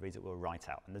output, the reads that we'll write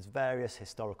out. And there's various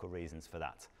historical reasons for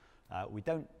that. We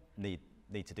don't need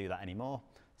to do that anymore.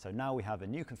 So now we have a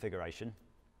new configuration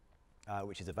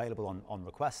which is available on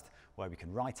request, where we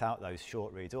can write out those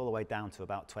short reads all the way down to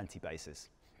about 20 bases.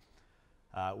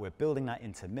 We're building that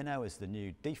into Minnow as the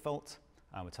new default,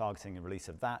 and we're targeting a release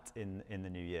of that in the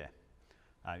new year.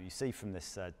 You see from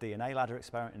this DNA ladder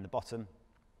experiment in the bottom,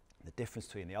 the difference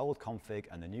between the old config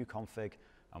and the new config,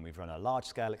 and we've run a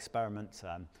large-scale experiment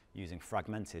using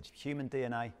fragmented human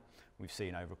DNA. We've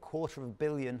seen over 250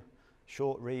 million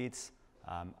short reads.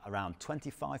 Around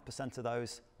 25% of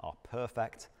those are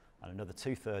perfect, and another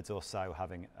 2/3 or so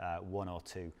having 1 or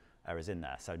 2 errors in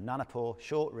there. So Nanopore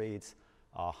short reads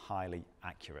are highly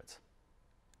accurate.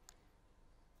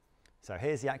 So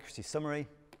here's the accuracy summary.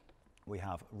 We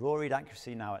have raw read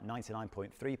accuracy now at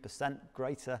 99.3%,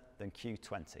 greater than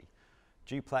Q20.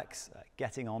 Duplex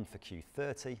getting on for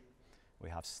Q30.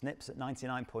 We have SNPs at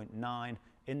 99.9,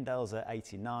 indels at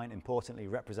 89, importantly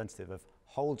representative of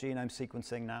whole genome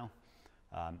sequencing now.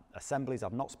 Assemblies,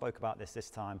 I've not spoke about this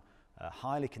time,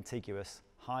 highly contiguous,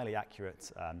 highly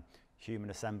accurate human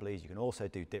assemblies. You can also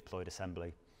do diploid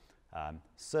assembly.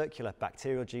 Circular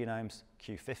bacterial genomes,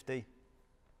 Q50.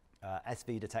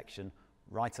 SV detection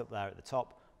right up there at the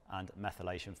top, and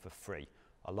methylation for free,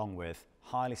 along with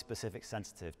highly specific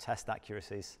sensitive test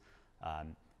accuracies,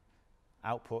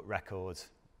 output records,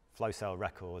 flow cell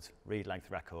records, read length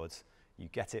records. You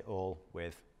get it all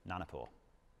with Nanopore.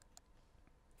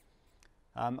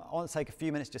 I want to take a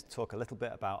few minutes just to talk a little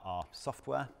bit about our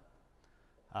software.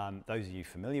 Those of you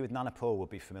familiar with Nanopore will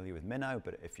be familiar with Minnow,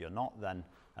 but if you're not, then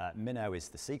Minnow is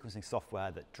the sequencing software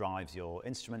that drives your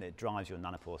instrument. It drives your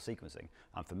Nanopore sequencing.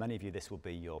 And for many of you, this will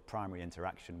be your primary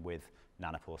interaction with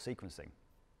Nanopore sequencing.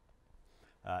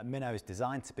 Minnow is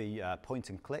designed to be point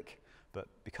and click, but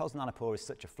because Nanopore is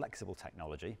such a flexible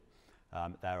technology,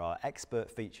 there are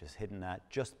expert features hidden there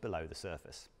just below the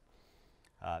surface.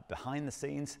 Behind the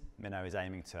scenes, Minnow is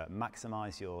aiming to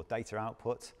maximize your data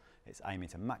output. It's aiming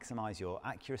to maximize your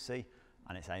accuracy,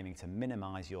 and it's aiming to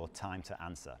minimize your time to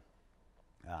answer.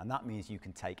 And that means you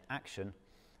can take action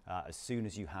as soon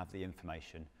as you have the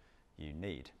information you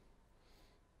need.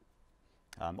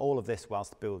 All of this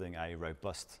whilst building a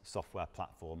robust software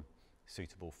platform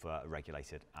suitable for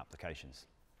regulated applications.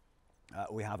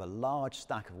 We have a large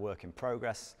stack of work in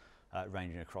progress,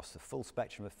 ranging across the full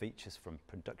spectrum of features from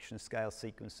production scale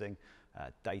sequencing,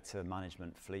 data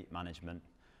management, fleet management,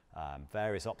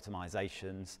 various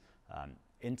optimizations,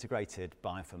 integrated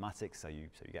bioinformatics, so you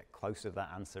get close to that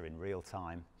answer in real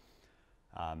time,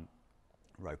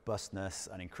 robustness,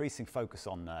 an increasing focus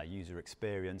on user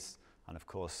experience, and of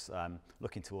course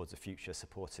looking towards the future,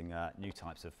 supporting new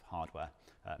types of hardware,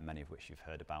 many of which you've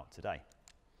heard about today.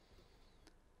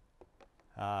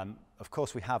 Of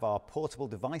course, we have our portable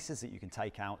devices that you can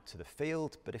take out to the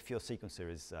field, but if your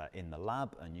sequencer is in the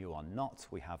lab and you are not,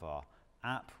 we have our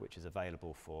app, which is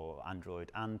available for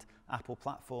Android and Apple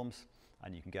platforms,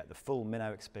 and you can get the full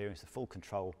Minnow experience, the full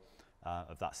control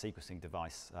of that sequencing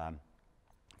device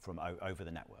from over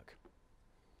the network.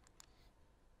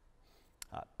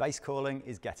 Base calling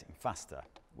is getting faster.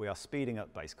 We are speeding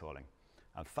up base calling,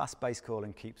 and fast base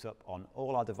calling keeps up on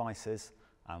all our devices,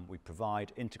 and we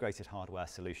provide integrated hardware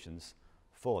solutions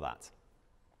for that.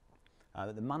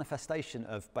 The manifestation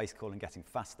of base calling getting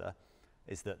faster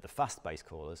is that the fast base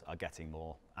callers are getting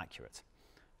more accurate.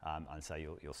 And so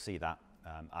you'll see that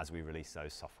as we release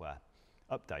those software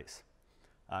updates.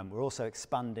 We're also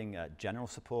expanding general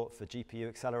support for GPU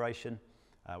acceleration.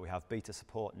 We have beta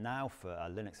support now for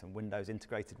Linux and Windows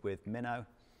integrated with Minnow.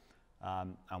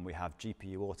 And we have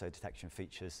GPU auto detection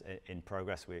features in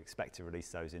progress. We expect to release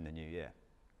those in the new year.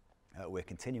 We're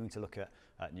continuing to look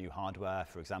at new hardware,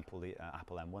 for example, the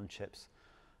Apple M1 chips.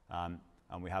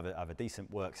 And we have a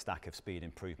decent work stack of speed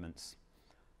improvements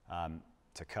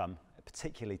to come,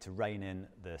 particularly to rein in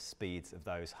the speeds of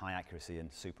those high accuracy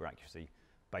and super accuracy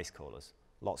base callers.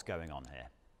 Lots going on here.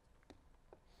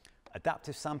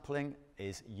 Adaptive sampling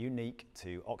is unique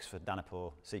to Oxford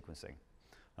Nanopore sequencing.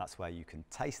 That's where you can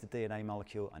taste the DNA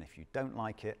molecule, and if you don't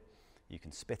like it, you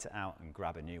can spit it out and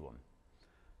grab a new one.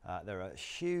 There are a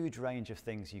huge range of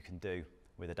things you can do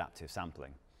with adaptive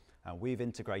sampling. We've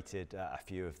integrated a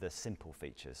few of the simple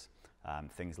features,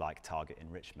 things like target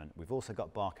enrichment. We've also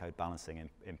got barcode balancing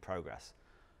in progress.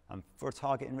 For a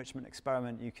target enrichment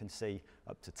experiment, you can see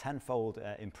up to 10-fold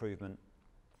improvement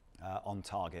on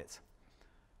target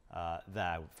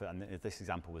there. And this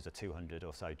example was a 200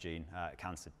 or so gene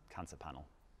cancer panel.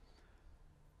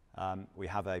 We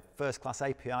have a first-class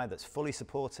API that's fully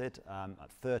supported.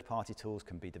 Third-party tools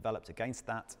can be developed against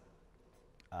that.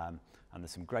 And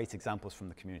there's some great examples from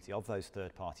the community of those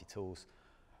third-party tools.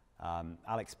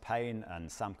 Alex Payne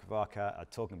and Sam Kvarka are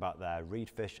talking about their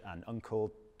readfish and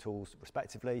uncalled tools,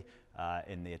 respectively,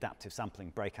 in the adaptive sampling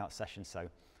breakout session, so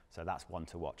that's one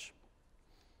to watch.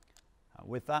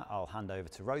 With that, I'll hand over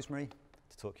to Rosemary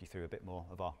to talk you through a bit more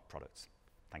of our products.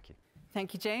 Thank you.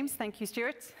 Thank you, James. Thank you,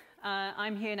 Stuart.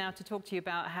 I'm here now to talk to you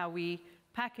about how we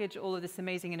package all of this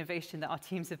amazing innovation that our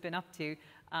teams have been up to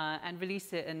and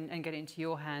release it and get it into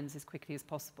your hands as quickly as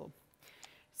possible.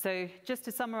 So just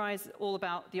to summarize all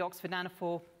about the Oxford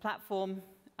Nanopore platform,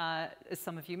 as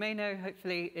some of you may know,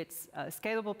 hopefully it's a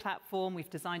scalable platform. We've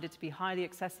designed it to be highly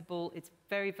accessible. It's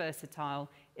very versatile,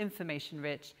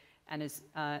 information-rich, and as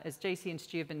JC and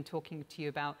Stu have been talking to you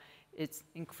about, it's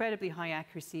incredibly high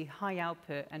accuracy, high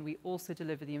output, and we also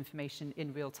deliver the information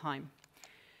in real time.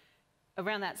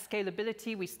 Around that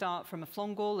scalability, we start from a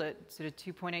Flongle at sort of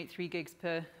 2.83 gigs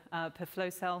per flow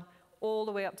cell, all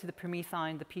the way up to the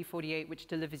PromethION, the P48, which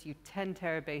delivers you 10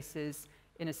 terabases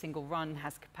in a single run,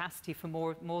 has capacity for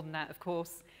more than that, of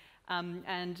course.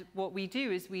 And what we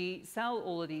do is we sell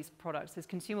all of these products as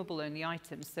consumable-only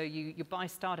items. So you buy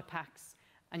starter packs,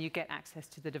 and you get access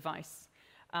to the device.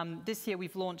 This year,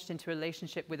 we've launched into a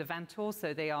relationship with Avantor,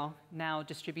 so they are now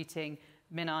distributing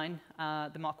MinION,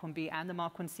 the Mark 1B and the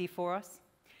Mark 1C for us.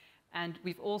 And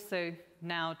we've also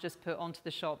now just put onto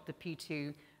the shop the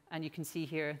P2, and you can see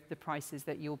here the prices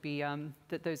that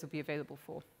those will be available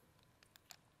for.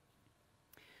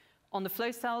 On the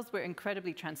flow cells, we're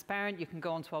incredibly transparent. You can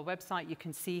go onto our website. You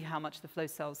can see how much the flow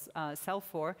cells sell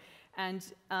for.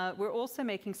 And we're also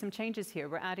making some changes here.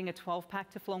 We're adding a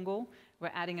 12-pack to Flongle.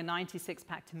 We're adding a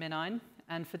 96-pack to MinION.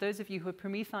 And for those of you who are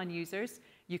PromethION users,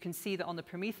 you can see that on the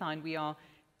PromethION, we are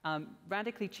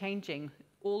radically changing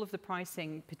all of the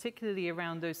pricing, particularly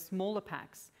around those smaller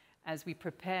packs, as we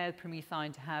prepare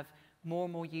PromethION to have more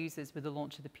and more users with the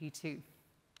launch of the P2.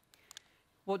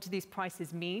 What do these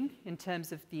prices mean in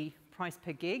terms of the price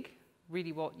per gig?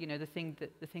 Really what, the thing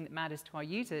that matters to our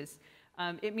users.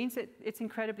 It means that it's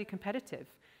incredibly competitive.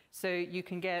 So you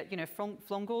can get,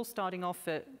 Flongle starting off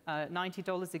at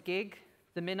 $90 a gig,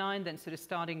 the MinION then sort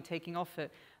of taking off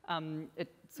at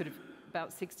sort of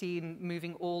about 16,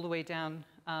 moving all the way down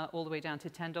to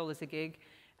 $10 a gig,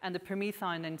 and the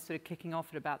PromethION then sort of kicking off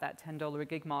at about that $10 a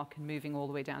gig mark and moving all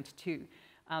the way down to 2.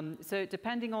 So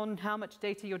depending on how much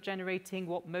data you're generating,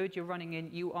 what mode you're running in,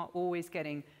 you are always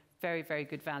getting very, very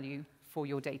good value for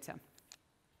your data.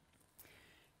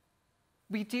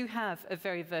 We do have a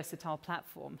very versatile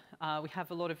platform. We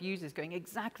have a lot of users going,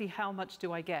 exactly how much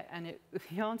do I get? And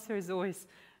the answer is always,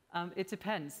 it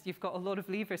depends. You've got a lot of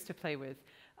levers to play with.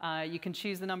 You can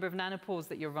choose the number of nanopores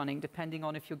that you're running, depending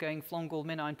on if you're going Flongle,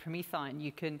 MinION, PromethION.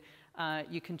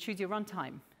 You can choose your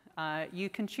runtime. You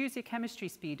can choose your chemistry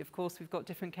speed. Of course, we've got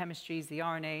different chemistries, the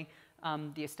RNA,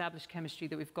 the established chemistry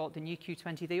that we've got, the new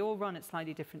Q20. They all run at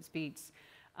slightly different speeds.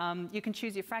 You can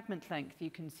choose your fragment length. You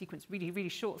can sequence really, really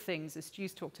short things, as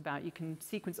Stu's talked about. You can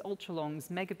sequence ultra-longs,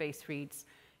 megabase reads.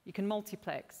 You can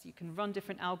multiplex. You can run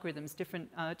different algorithms, different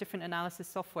analysis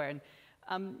software.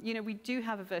 And we do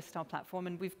have a versatile platform,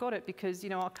 and we've got it because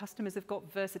our customers have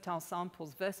got versatile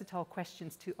samples, versatile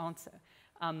questions to answer.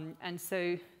 And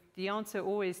so the answer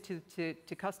always to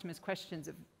customers' questions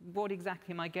of what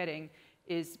exactly am I getting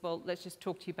is, well, let's just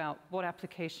talk to you about what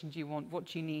application do you want, what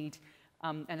do you need,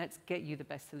 and let's get you the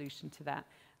best solution to that.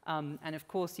 And of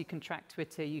course, you can track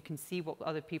Twitter. You can see what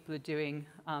other people are doing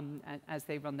as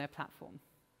they run their platform.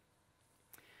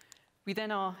 We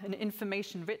then are an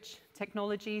information-rich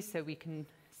technology, so we can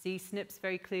see SNPs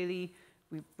very clearly.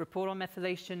 We report on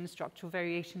methylation, structural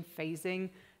variation, phasing,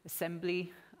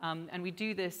 assembly, and we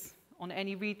do this on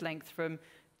any read length from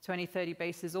 20, 30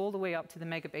 bases all the way up to the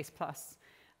megabase plus.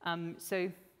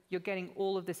 So you're getting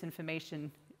all of this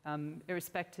information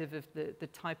irrespective of the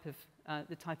type of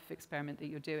experiment that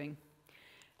you're doing.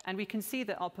 And we can see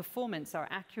that our performance, our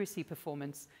accuracy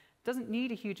performance, doesn't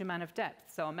need a huge amount of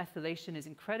depth. So our methylation is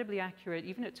incredibly accurate,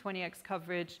 even at 20x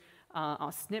coverage.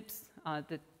 Our SNPs,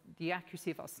 the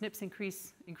accuracy of our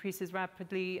SNPs increases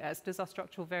rapidly, as does our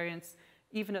structural variants.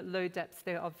 Even at low depths,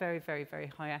 they are very, very, very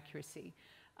high accuracy.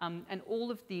 And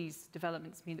all of these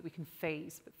developments mean that we can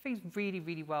phase, but phase really,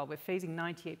 really well. We're phasing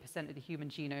 98% of the human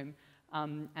genome,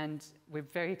 and we're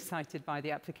very excited by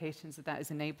the applications that is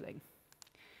enabling.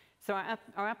 So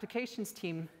our applications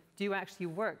team do actually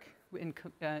work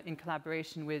in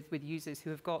collaboration with users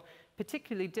who have got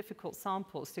particularly difficult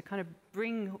samples to kind of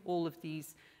bring all of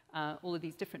these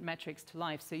different metrics to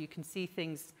life. So you can see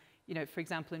things, for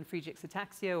example, in Friedreich's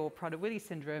ataxia or Prader-Willi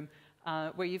syndrome,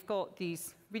 where you've got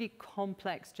these really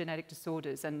complex genetic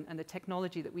disorders, and the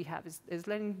technology that we have is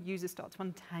letting users start to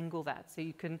untangle that. So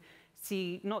you can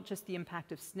see not just the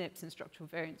impact of SNPs and structural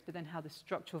variants, but then how the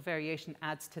structural variation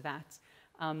adds to that.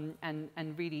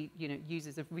 And really,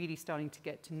 users are really starting to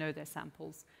get to know their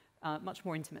samples much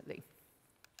more intimately.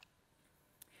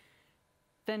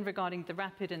 Then regarding the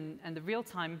rapid and the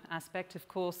real-time aspect, of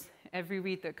course, every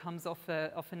read that comes off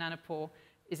a nanopore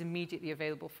is immediately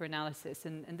available for analysis.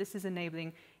 And this is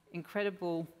enabling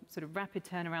incredible sort of rapid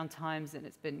turnaround times, and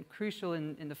it's been crucial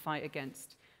in the fight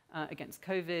against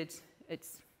COVID.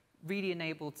 It's really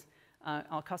enabled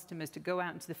our customers to go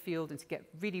out into the field and to get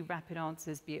really rapid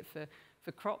answers, be it for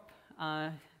crop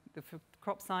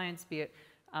science, be it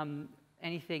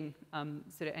anything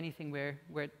where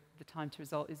the time to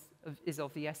result is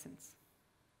of the essence.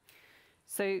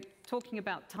 So talking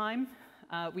about time,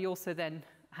 we also then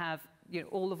have,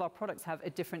 all of our products have a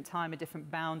different time, a different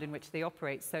bound in which they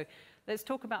operate. So let's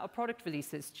talk about our product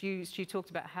releases. Stu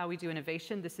talked about how we do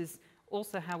innovation. This is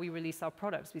also how we release our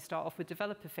products. We start off with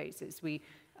developer phases. We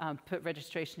put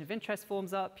registration of interest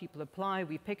forms up, people apply,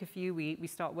 we pick a few, we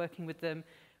start working with them.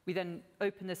 We then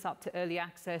open this up to early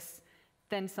access,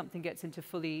 then something gets into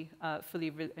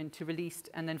into released,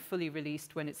 and then fully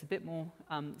released when it's a bit more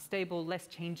stable, less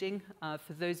changing,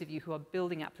 for those of you who are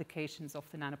building applications off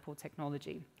the Nanopore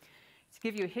technology. To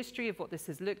give you a history of what this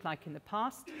has looked like in the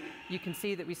past, you can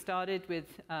see that we started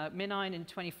with MinION in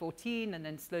 2014, and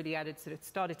then slowly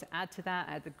started to add to that,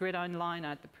 add the GridION line,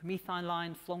 add the PromethION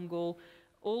line, Flongle.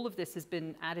 All of this has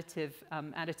been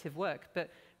additive work.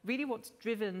 But really what's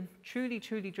truly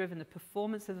driven the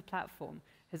performance of the platform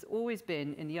has always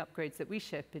been in the upgrades that we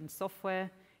ship in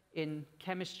software, in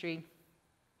chemistry,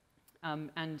 and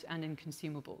in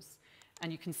consumables.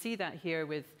 And you can see that here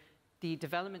with the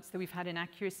developments that we've had in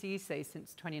accuracy, say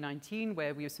since 2019,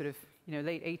 where we were sort of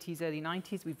late 80s, early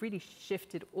 90s, we've really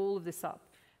shifted all of this up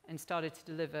and started to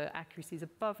deliver accuracies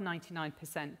above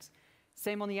 99%.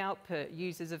 Same on the output.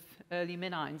 Users of early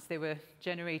MinIONs, they were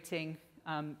generating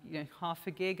half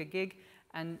a gig,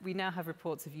 and we now have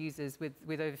reports of users with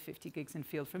over 50 gigs in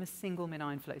field from a single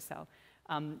MinION flow cell.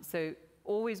 So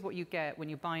always what you get when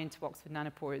you buy into Oxford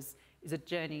Nanopore is a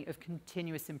journey of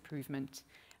continuous improvement.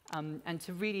 And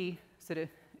to really sort of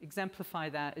exemplify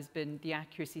that has been the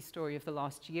accuracy story of the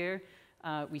last year.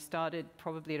 We started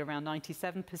probably at around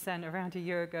 97% around a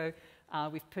year ago.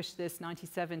 We've pushed this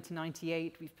 97 to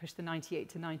 98. We've pushed the 98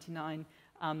 to 99,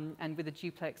 and with a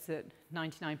Duplex at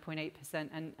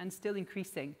 99.8% and still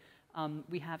increasing.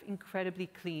 We have incredibly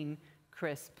clean,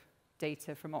 crisp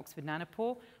data from Oxford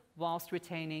Nanopore, whilst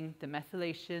retaining the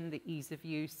methylation, the ease of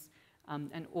use,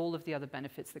 and all of the other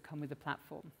benefits that come with the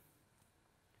platform.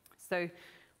 So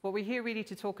what we're here really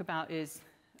to talk about is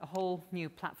a whole new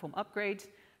platform upgrade.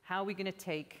 How are we going to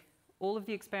take all of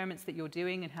the experiments that you're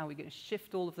doing and how are we going to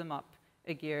shift all of them up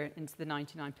a gear into the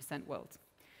 99% world?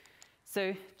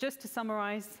 So just to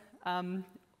summarize,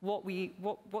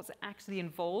 what's actually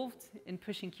involved in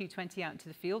pushing Q20 out into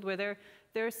the field, where there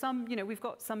are some, we've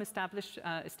got some established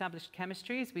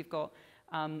chemistries. We've got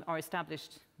our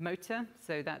established motor,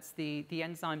 so that's the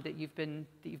enzyme that you've been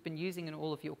using in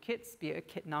all of your kits, be it a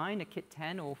kit 9, a kit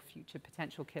 10, or future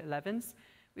potential kit 11s.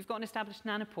 We've got an established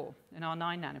nanopore, an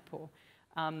R9 nanopore,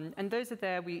 and those are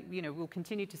there. We'll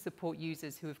continue to support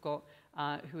users who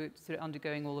are sort of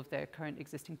undergoing all of their current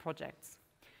existing projects.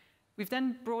 We've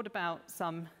then brought about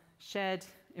some shared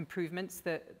improvements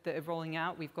that are rolling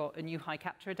out. We've got a new high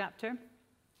capture adapter.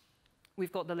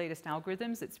 We've got the latest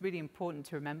algorithms. It's really important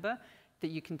to remember that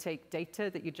you can take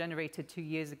data that you generated 2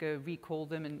 years ago, recall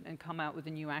them, and come out with a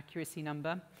new accuracy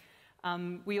number.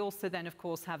 We also then, of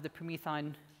course, have the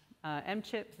PromethION M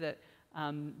chip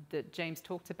that James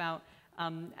talked about,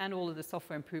 and all of the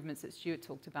software improvements that Stuart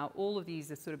talked about. All of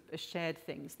these are sort of shared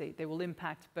things. They will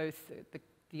impact both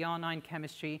the R9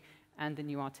 chemistry and the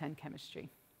new R10 chemistry.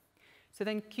 So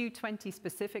then Q20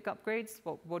 specific upgrades,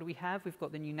 what do we have? We've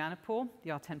got the new Nanopore, the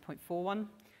R10.4 one.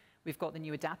 We've got the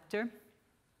new adapter.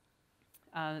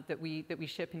 that we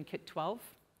ship in kit 12.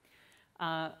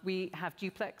 We have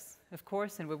Duplex, of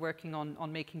course, and we're working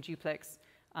on making Duplex,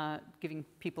 giving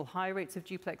people high rates of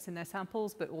Duplex in their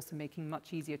samples, but also making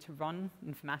much easier to run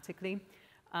informatically.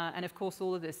 And of course,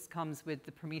 all of this comes with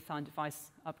the PromethION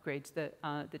device upgrades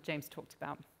that James talked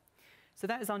about. So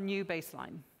that is our new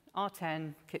baseline,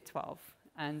 R10, kit 12.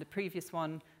 And the previous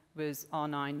one was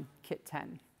R9, kit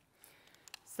 10.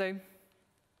 So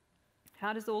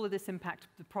how does all of this impact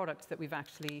the products that we've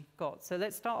actually got? So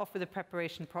let's start off with the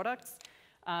preparation products.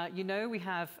 You know, we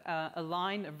have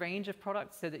a range of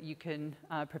products so that you can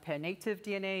prepare native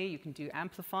DNA, you can do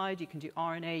amplified, you can do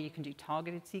RNA, you can do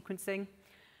targeted sequencing.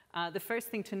 The first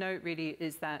thing to note really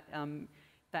is that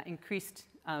that increased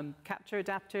capture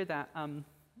adapter,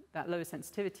 that lower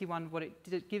sensitivity one, what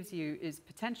it gives you is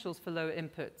potentials for lower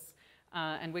inputs.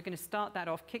 And we're going to start that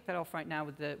off, kick that off right now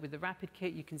with the rapid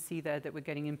kit. You can see there that we're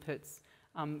getting inputs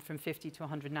from 50 to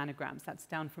 100 nanograms. That's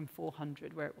down from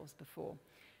 400 where it was before.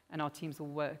 And our teams will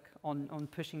work on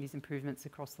pushing these improvements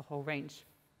across the whole range.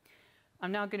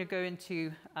 I'm now going to go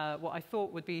into what I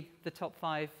thought would be the top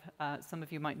 5. Some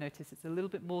of you might notice it's a little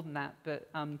bit more than that, but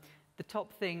the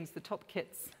top things, the top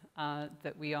kits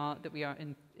that we are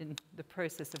in the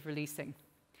process of releasing.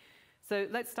 So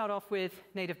let's start off with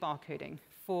native barcoding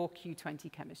for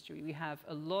Q20 chemistry. We have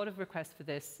a lot of requests for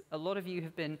this. A lot of you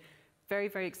have been very,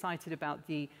 very excited about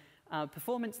the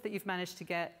performance that you've managed to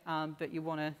get, but you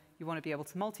want to be able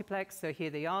to multiplex. So here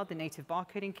they are, the native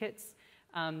barcoding kits.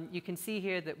 You can see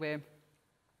here that we're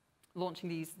launching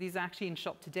these. These are actually in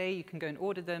shop today. You can go and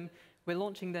order them. We're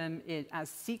launching them as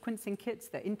sequencing kits.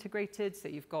 They're integrated, so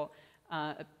you've got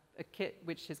a kit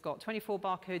which has got 24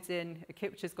 barcodes in, a kit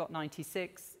which has got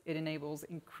 96. It enables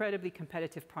incredibly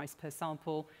competitive price per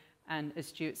sample. And as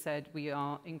Stuart said, we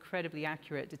are incredibly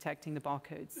accurate detecting the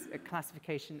barcodes at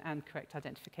classification and correct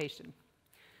identification.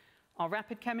 Our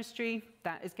rapid chemistry,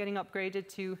 that is getting upgraded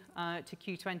to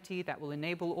Q20. That will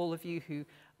enable all of you who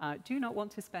do not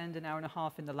want to spend an hour and a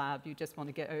half in the lab. You just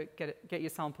want to get your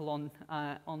sample on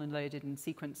and loaded and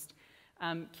sequenced.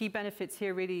 Key benefits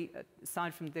here really,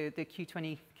 aside from the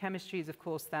Q20 chemistry, is of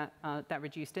course that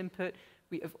reduced input.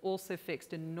 We have also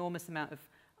fixed an enormous amount of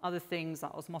other things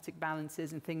like osmotic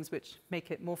balances and things which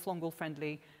make it more Flongle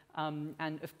friendly.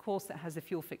 And of course it has a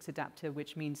fuel fix adapter,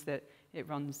 which means that it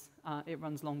runs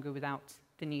longer without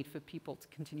the need for people to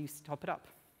continue to top it up.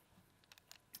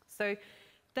 So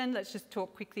then let's just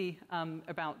talk quickly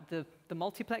about the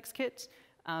multiplex kit.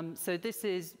 So this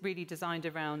is really designed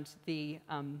around our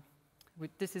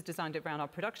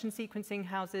production sequencing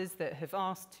houses that have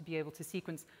asked to be able to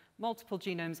sequence multiple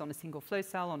genomes on a single flow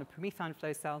cell, on a PromethION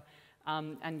flow cell.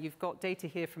 And you've got data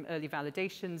here from early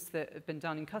validations that have been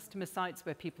done in customer sites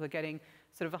where people are getting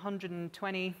sort of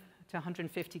 120 to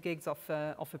 150 gigs off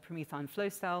a PromethION flow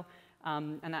cell.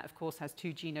 And that, of course, has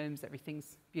 2 genomes.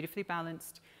 Everything's beautifully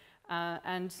balanced.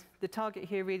 And the target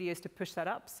here really is to push that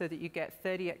up so that you get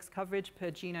 30x coverage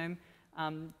per genome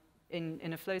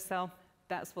in a flow cell.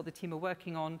 That's what the team are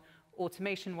working on.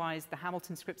 Automation-wise, the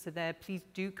Hamilton scripts are there. Please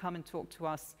do come and talk to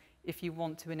us if you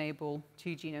want to enable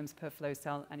 2 genomes per flow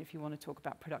cell, and if you want to talk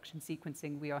about production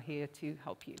sequencing, we are here to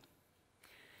help you.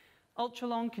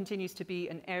 Ultra-long continues to be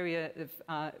an area of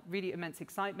really immense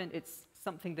excitement. It's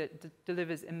something that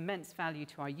delivers immense value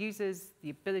to our users. The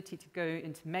ability to go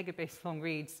into megabase long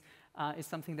reads is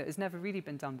something that has never really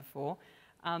been done before.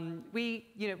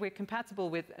 We're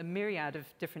compatible with a myriad of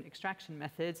different extraction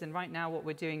methods, and right now what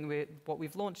we're doing with what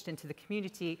we've launched into the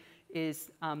community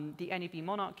is the NEB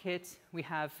Monarch kit. We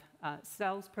have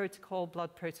cells protocol,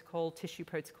 blood protocol, tissue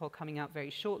protocol coming out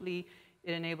very shortly.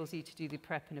 It enables you to do the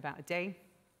prep in about a day.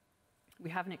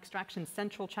 We have an extraction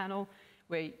central channel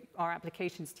where our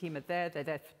applications team are there. They're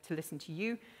there to listen to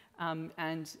you,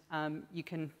 and you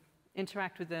can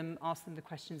interact with them, ask them the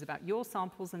questions about your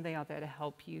samples, and they are there to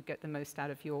help you get the most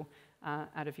out of your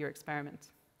experiment.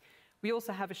 We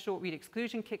also have a short read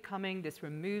exclusion kit coming. This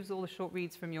removes all the short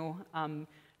reads from your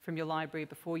library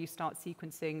before you start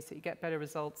sequencing, so you get better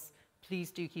results.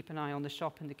 Please do keep an eye on the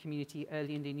shop and the community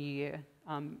early in the new year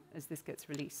as this gets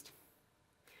released.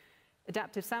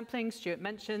 Adaptive sampling, Stuart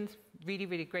mentioned, really,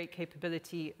 really great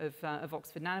capability of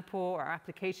Oxford Nanopore. Our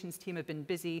applications team have been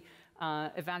busy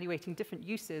evaluating different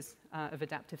uses of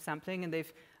adaptive sampling, and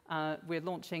we're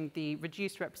launching the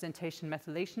reduced representation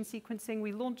methylation sequencing.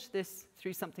 We launched this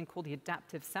through something called the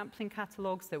adaptive sampling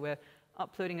catalog, so we're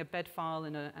uploading a bed file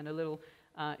and a little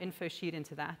info sheet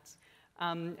into that.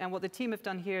 And what the team have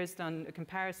done here is done a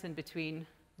comparison between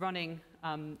running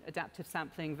adaptive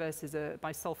sampling versus a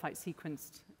bisulfite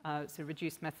sequenced, so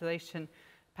reduced methylation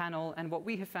panel. And what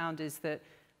we have found is that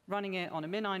running it on a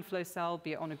MinION flow cell,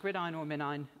 be it on a GridION or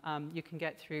MinION, you can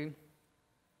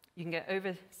get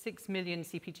over 6 million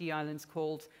CPG islands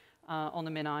called on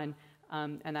the MinION,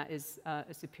 and that is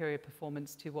a superior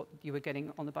performance to what you were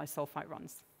getting on the bisulfite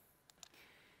runs.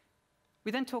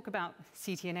 We then talk about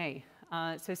CDNA.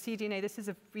 So CDNA, this is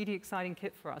a really exciting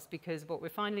kit for us because what we're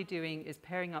finally doing is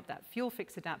pairing up that fuel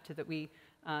fix adapter that we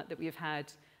have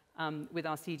had with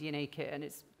our CDNA kit. And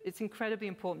it's incredibly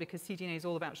important because CDNA is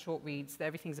all about short reads.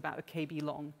 Everything's about a KB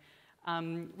long.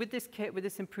 With this kit, with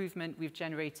this improvement, we've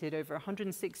generated over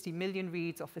 160 million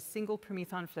reads off a single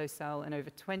PromethION flow cell and over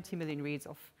 20 million reads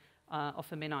off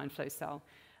a MinION flow cell.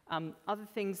 Other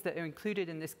things that are included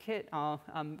in this kit are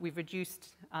we've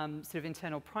reduced sort of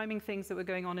internal priming things that were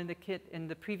going on in the kit, in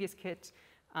the previous kit.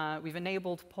 We've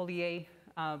enabled poly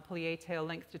A tail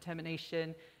length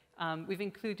determination. We've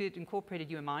incorporated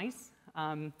UMIs,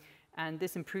 and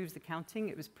this improves the counting.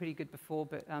 It was pretty good before,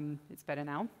 but it's better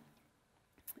now.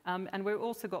 And we've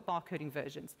also got barcoding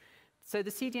versions. So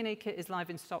the CDNA kit is live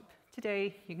in stock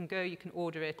today. You can go, you can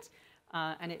order it,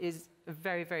 and it is a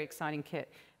very, very exciting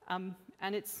kit.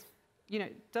 And it's,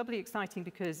 doubly exciting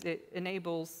because it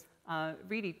enables,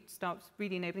 starts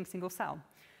enabling single cell.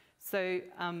 So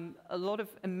a lot of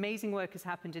amazing work has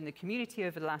happened in the community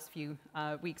over the last few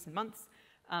weeks and months,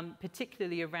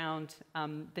 particularly around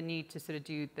the need to sort of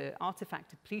do the artifact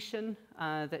depletion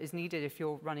that is needed if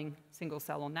you're running single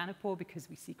cell on Nanopore, because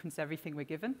we sequence everything we're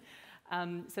given.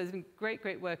 So there's been great,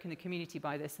 great work in the community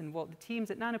by this, and what the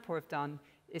teams at Nanopore have done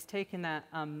is taken that,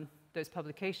 those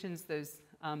publications, those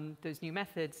new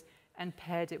methods, and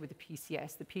paired it with the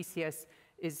PCS. The PCS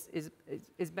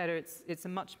is better. It's a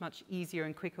much, much easier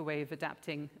and quicker way of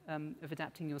adapting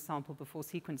your sample before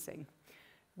sequencing.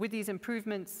 With these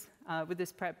improvements, with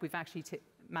this prep, we've actually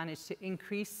managed to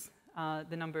increase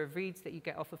the number of reads that you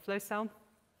get off a flow cell.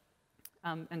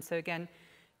 And so again,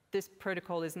 this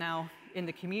protocol is now in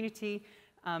the community.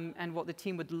 And what the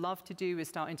team would love to do is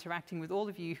start interacting with all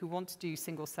of you who want to do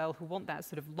single cell, who want that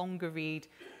sort of longer read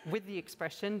with the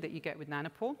expression that you get with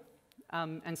Nanopore,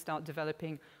 and start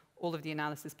developing all of the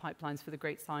analysis pipelines for the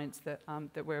great science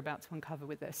that we're about to uncover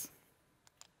with this.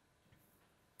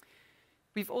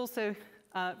 We've also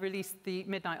released the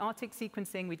Midnight Arctic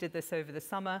sequencing. We did this over the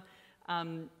summer.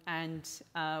 And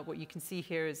what you can see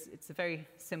here is it's a very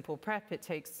simple prep. It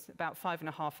takes about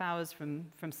 5.5 hours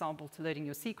from sample to loading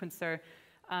your sequencer.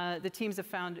 The teams have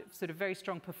found sort of very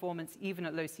strong performance even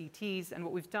at low CTs, and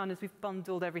what we've done is we've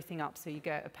bundled everything up. So you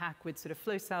get a pack with sort of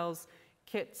flow cells,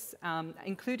 kits,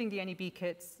 including the NEB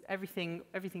kits, everything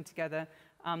together,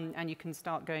 and you can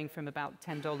start going from about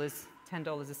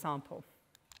 $10 a sample.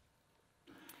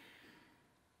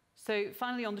 So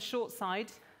finally, on the short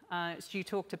side, Stu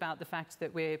talked about the fact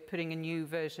that we're putting a new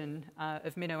version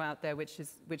of Minnow out there, which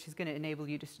is going to enable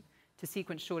you to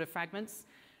sequence shorter fragments.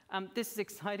 This is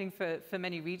exciting for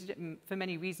many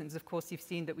reasons. Of course, you've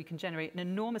seen that we can generate an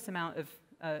enormous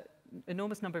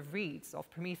number of reads off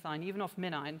PromethION, even off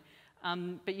MinION.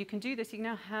 But you can do this. You can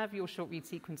now have your short read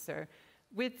sequencer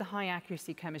with the high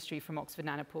accuracy chemistry from Oxford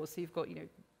Nanopore. So you've got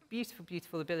beautiful,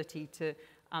 beautiful ability to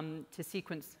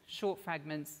sequence short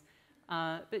fragments.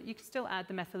 But you can still add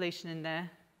the methylation in there.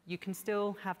 You can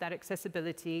still have that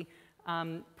accessibility,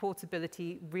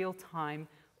 portability, real time.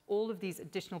 All of these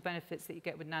additional benefits that you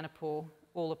get with Nanopore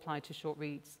all apply to short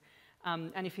reads.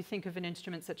 And if you think of an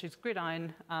instrument such as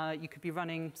GridION, you could be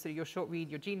running sort of your short read,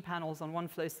 your gene panels on one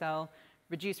flow cell,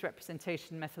 reduced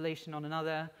representation methylation on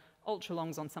another, ultra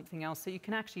longs on something else. So you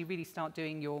can actually really start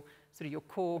doing your sort of your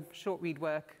core short read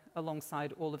work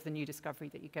alongside all of the new discovery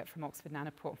that you get from Oxford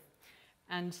Nanopore.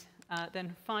 And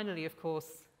then finally, of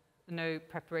course, no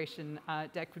preparation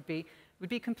deck would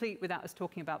be complete without us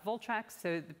talking about Voltrax.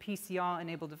 So the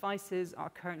PCR-enabled devices are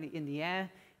currently in the air,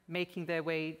 making their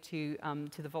way to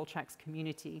the Voltrax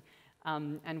community.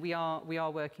 And we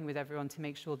are working with everyone to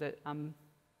make sure that,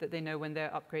 that they know when their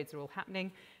upgrades are all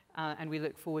happening. And we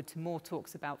look forward to more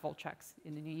talks about Voltrax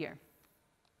in the new year.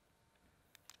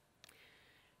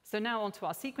 So now onto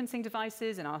our sequencing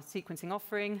devices and our sequencing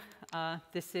offering.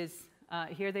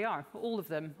 Here they are, all of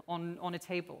them on a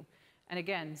table. And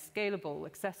again, scalable,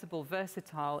 accessible,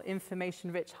 versatile,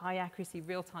 information-rich, high accuracy,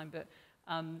 real-time, but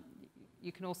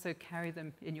you can also carry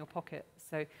them in your pocket.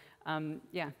 So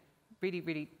yeah, really,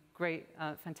 really great,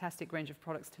 fantastic range of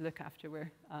products to look after.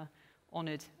 We're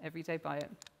honored every day by it.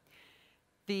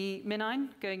 The MinION,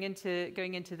 going into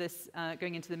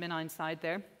the MinION side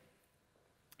there,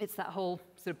 it's that whole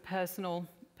sort of personal,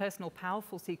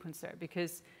 powerful sequencer,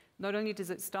 because not only does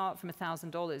it start from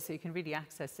 $1,000, so you can really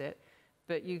access it,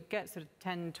 but you get sort of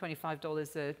 $10,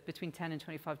 $25, between $10 and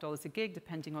 $25 a gig,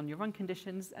 depending on your run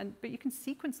conditions. But you can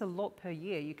sequence a lot per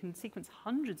year. You can sequence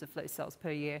hundreds of flow cells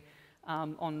per year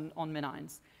on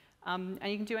MinIONs. And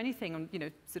you can do anything on,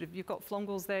 sort of, you've got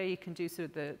Flongles there. You can do sort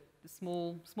of the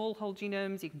small whole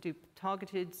genomes. You can do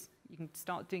targeted. You can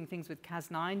start doing things with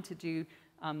Cas9 to do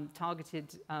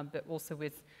targeted, but also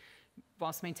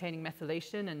whilst maintaining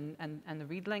methylation and the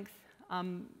read length.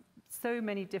 So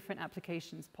many different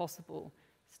applications possible,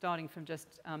 starting from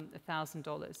just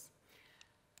 $1,000.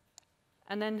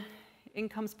 And then in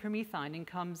comes PromethION, in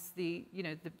comes the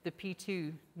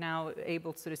P2, now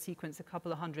able to sort of sequence a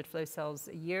couple of hundred flow cells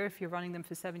a year if you're running them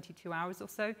for 72 hours or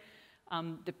so.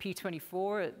 The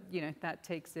P24, that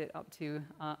takes it up to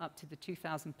the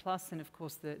 2,000 plus, and of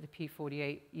course the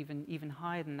P48 even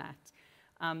higher than that.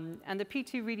 And the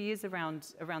P2 really is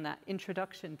around that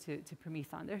introduction to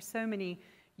PromethION. There are so many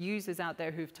users out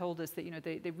there who've told us that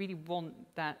they really want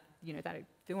that, that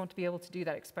they want to be able to do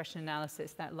that expression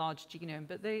analysis, that large genome,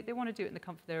 but they want to do it in the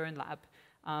comfort of their own lab,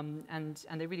 and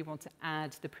they really want to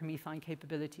add the PromethION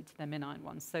capability to their MinION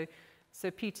ones. So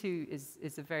P2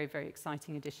 is a very, very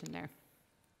exciting addition there.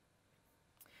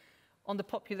 On the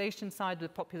population side,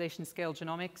 with population scale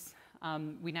genomics,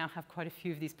 we now have quite a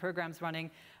few of these programs running,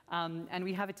 and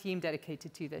we have a team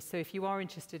dedicated to this. So if you are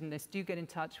interested in this, do get in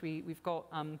touch. We've got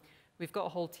a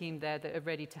whole team there that are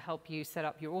ready to help you set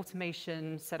up your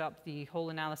automation, set up the whole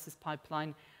analysis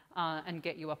pipeline, and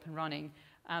get you up and running.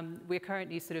 We're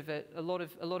currently sort of a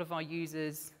lot of our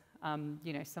users,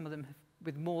 some of them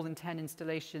with more than 10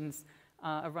 installations,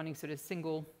 are running sort of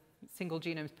single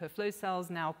genomes per flow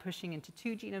cells, now pushing into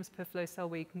 2 genomes per flow cell,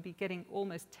 where you can be getting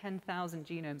almost 10,000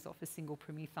 genomes off a single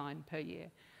PromethION per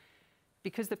year.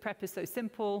 Because the prep is so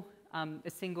simple, a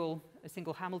single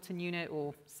Hamilton unit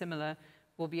or similar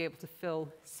will be able to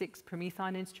fill 6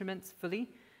 PromethION instruments fully.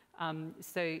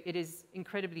 So it is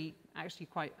incredibly, actually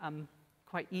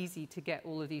quite easy to get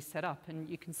all of these set up. And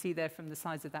you can see there from the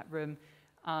size of that room,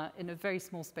 in a very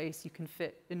small space, you can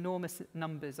fit enormous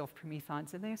numbers of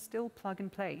PromethIONs, and they are still plug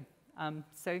and play.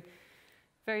 So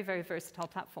very, very versatile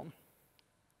platform.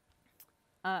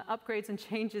 Upgrades and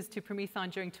changes to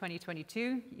PromethION during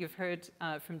 2022. You've heard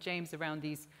from James around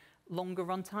these longer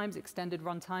run times, extended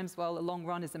run times. Well, a long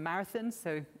run is a marathon,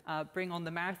 so bring on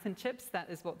the marathon chips. That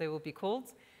is what they will be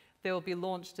called. They will be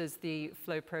launched as the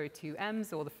FlowPro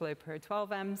 2Ms or the FlowPro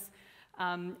 12Ms.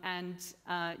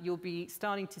 And you'll be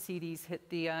starting to see these hit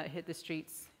the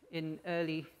streets in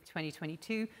early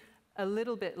 2022, a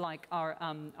little bit like our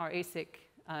ASIC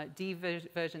D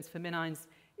versions for MinIONs.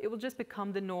 It will just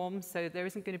become the norm, so there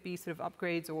isn't going to be sort of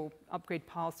upgrades or upgrade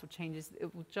paths or changes.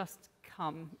 It will just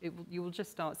come. You will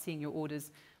just start seeing your orders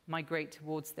migrate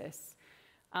towards this.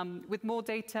 With more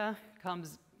data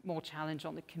comes more challenge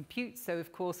on the compute. So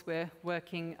of course we're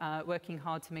working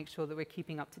hard to make sure that we're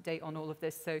keeping up to date on all of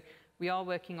this. So we are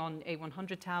working on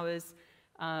A100 towers,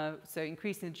 so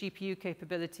increasing the GPU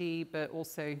capability, but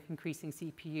also increasing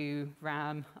CPU,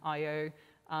 RAM, I/O,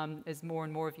 as more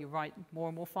and more of you write more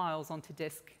and more files onto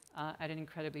disk at an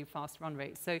incredibly fast run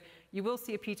rate. So you will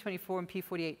see a P24 and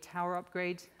P48 tower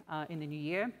upgrade in the new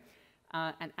year,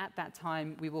 and at that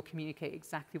time we will communicate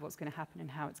exactly what's going to happen and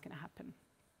how it's going to happen.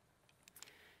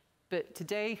 But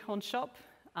today on Shop,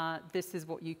 this is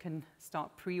what you can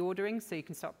start pre-ordering. So you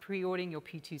can start pre-ordering your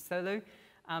P2 Solo.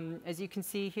 As you can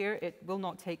see here, it will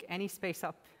not take any space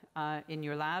up in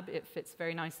your lab. It fits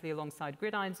very nicely alongside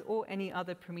GridIONs or any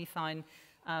other PromethION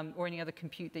or any other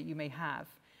compute that you may have.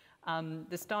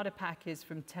 The starter pack is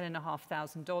from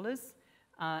 $10,500,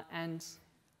 and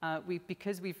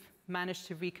because we've managed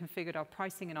to reconfigure our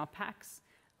pricing in our packs,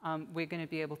 we're going to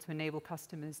be able to enable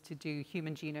customers to do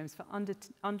human genomes for under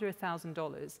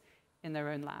 $1,000 in their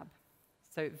own lab.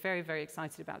 So very, very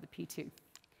excited about the P2.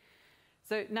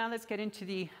 So now let's get into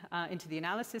the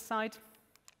analysis side.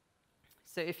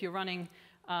 So if you're running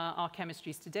our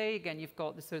chemistries today, again, you've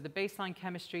got the sort of the baseline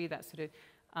chemistry, that sort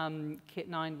of kit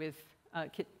 9 with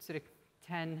kit sort of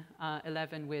 10,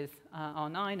 11 with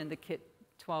R9, and the kit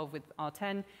 12 with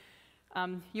R10.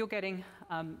 You're getting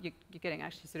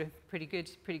actually sort of pretty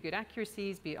good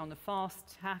accuracies, be it on the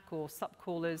fast, hack, or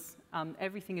subcallers.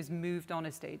 Everything has moved on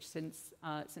a stage since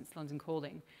London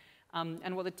Calling.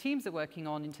 And what the teams are working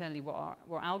on internally, what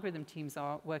our algorithm teams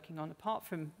are working on, apart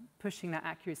from pushing that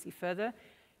accuracy further,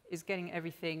 is getting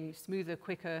everything smoother,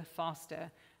 quicker, faster.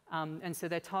 And so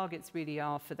their targets really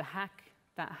are for the hack,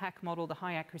 that hack model, the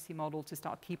high accuracy model, to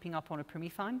start keeping up on a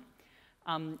PromethION,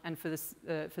 and for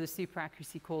the super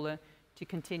accuracy caller to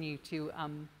continue to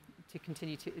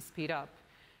speed up.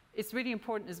 It's really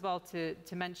important as well to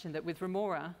mention that with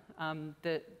Remora,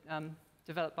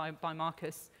 developed by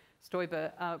Marcus, story,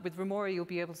 but with Remora, you'll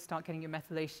be able to start getting your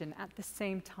methylation at the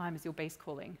same time as your base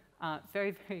calling.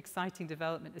 Very, very exciting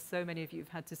development, as so many of you have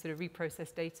had to sort of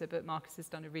reprocess data, but Marcus has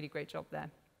done a really great job there.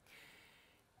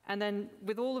 And then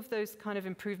with all of those kind of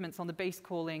improvements on the base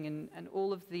calling and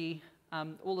all of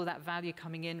that value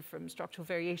coming in from structural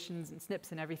variations and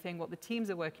SNPs and everything, what the teams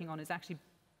are working on is actually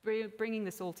bringing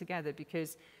this all together,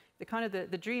 because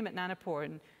the dream at Nanopore,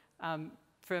 and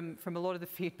from a lot of the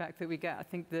feedback that we get, I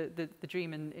think the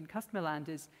dream in customer land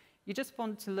is you just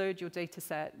want to load your data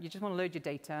set, you just want to load your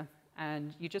data,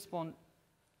 and you just want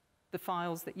the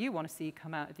files that you want to see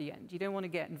come out at the end. You don't want to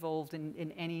get involved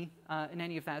in any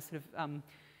of that sort of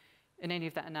in any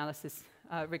of that analysis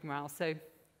rigmarole. So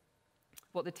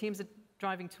what the teams are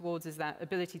driving towards is that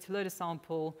ability to load a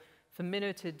sample, for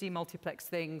Minnow to demultiplex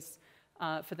things,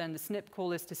 for then the SNP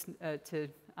callers to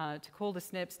call the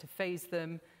SNPs, to phase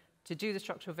them, to do the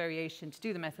structural variation, to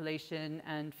do the methylation,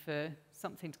 and for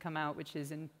something to come out which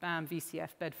is in BAM, VCF,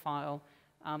 bed file,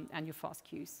 and your fast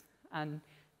queues. And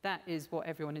that is what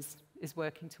everyone is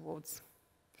working towards.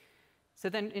 So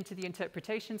then into the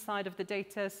interpretation side of the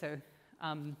data. So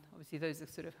obviously those are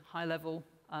sort of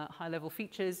high-level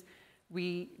features.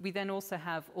 We then also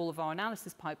have all of our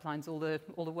analysis pipelines, all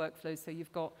the workflows. So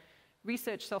you've got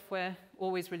research software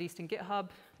always released in GitHub,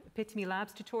 Epitome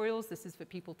Labs tutorials. This is for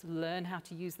people to learn how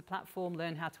to use the platform,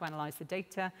 learn how to analyze the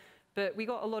data. But we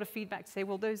got a lot of feedback to say,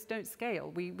 well, those don't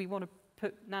scale. We want to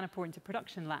put Nanopore into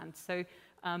production land. So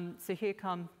here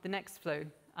come the Nextflow,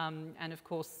 and of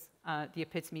course, the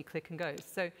Epitome click and go.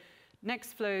 So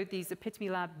Nextflow, these Epitome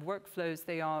Lab workflows,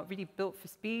 they are really built for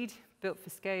speed, built for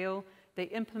scale. They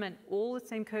implement all the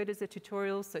same code as the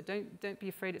tutorials, so don't be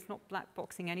afraid. It's not black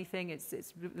boxing anything. It's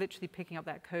literally picking up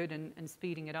that code and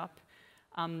speeding it up.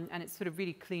 And it's sort of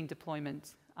really clean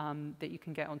deployment that you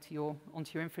can get onto your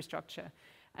infrastructure.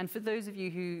 And for those of you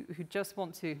who just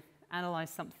want to analyze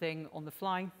something on the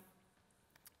fly,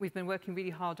 we've been working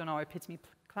really hard on our Epitome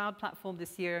Cloud platform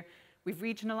this year. We've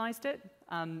regionalized it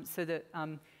so that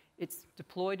it's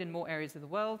deployed in more areas of the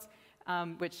world,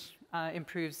 which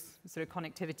improves sort of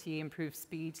connectivity, improves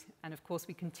speed, and of course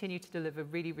we continue to deliver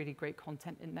really, really great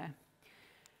content in there.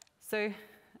 So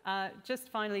just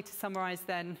finally to summarize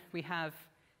then, we have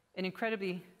an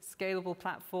incredibly scalable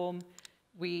platform.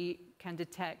 We can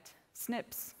detect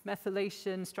SNPs,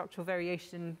 methylation, structural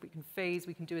variation, we can phase,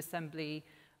 we can do assembly,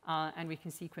 and we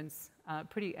can sequence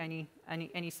pretty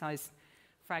any size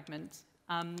fragment.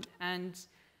 And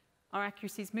our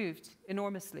accuracy's moved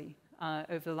enormously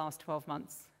over the last 12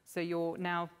 months. So you're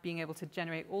now being able to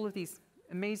generate all of these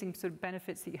amazing sort of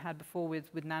benefits that you had before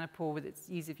with Nanopore, with its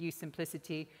ease of use,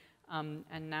 simplicity,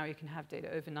 and now you can have data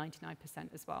over 99%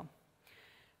 as well.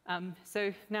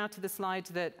 So now to the slide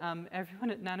that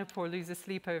everyone at Nanopore loses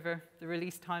sleep over, the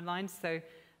release timelines. So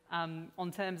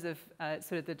on terms of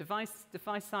sort of the device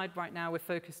side, right now we're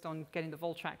focused on getting the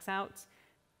Voltrax out.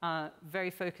 Very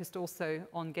focused also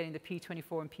on getting the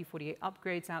P24 and P48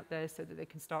 upgrades out there so that they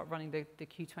can start running the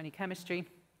Q20 chemistry.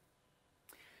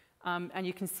 And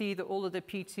you can see that all of the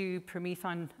P2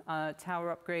 PromethION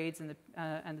tower upgrades and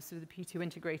the sort of the P2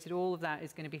 integrated, all of that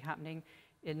is going to be happening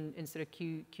in sort of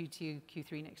Q2,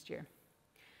 Q3 next year.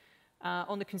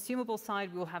 On the consumable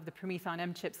side, we'll have the PromethION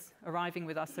M chips arriving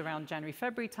with us around January,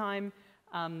 February time.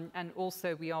 And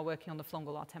also we are working on the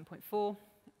Flongle R10.4.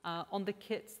 On the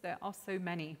kits, there are so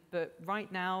many, but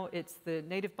right now it's the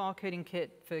native barcoding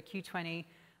kit for Q20.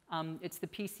 It's the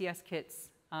PCS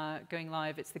kits going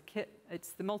live. It's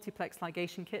the multiplex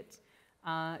ligation kit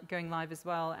going live as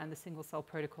well, and the single cell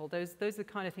protocol. Those are the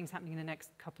kind of things happening in the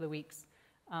next couple of weeks,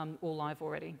 all live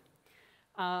already.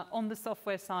 On the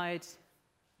software side,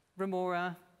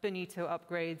 Remora, Bonito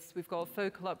upgrades. We've got a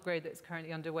Focal upgrade that's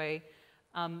currently underway.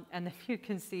 And then you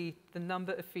can see the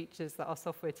number of features that our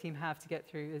software team have to get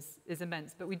through is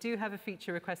immense. But we do have a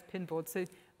feature request pin board, so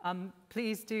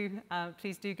please do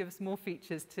give us more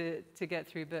features to get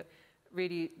through. But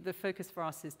really, the focus for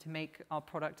us is to make our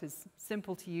product as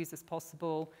simple to use as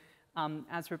possible,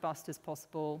 as robust as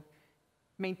possible,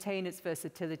 maintain its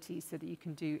versatility so that you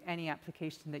can do any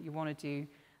application that you want to do,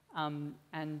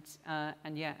 and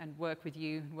work with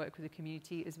you, work with the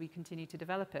community as we continue to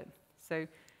develop it. So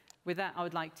with that, I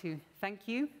would like to thank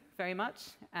you very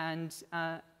much, and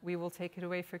we will take it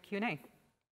away for Q&A.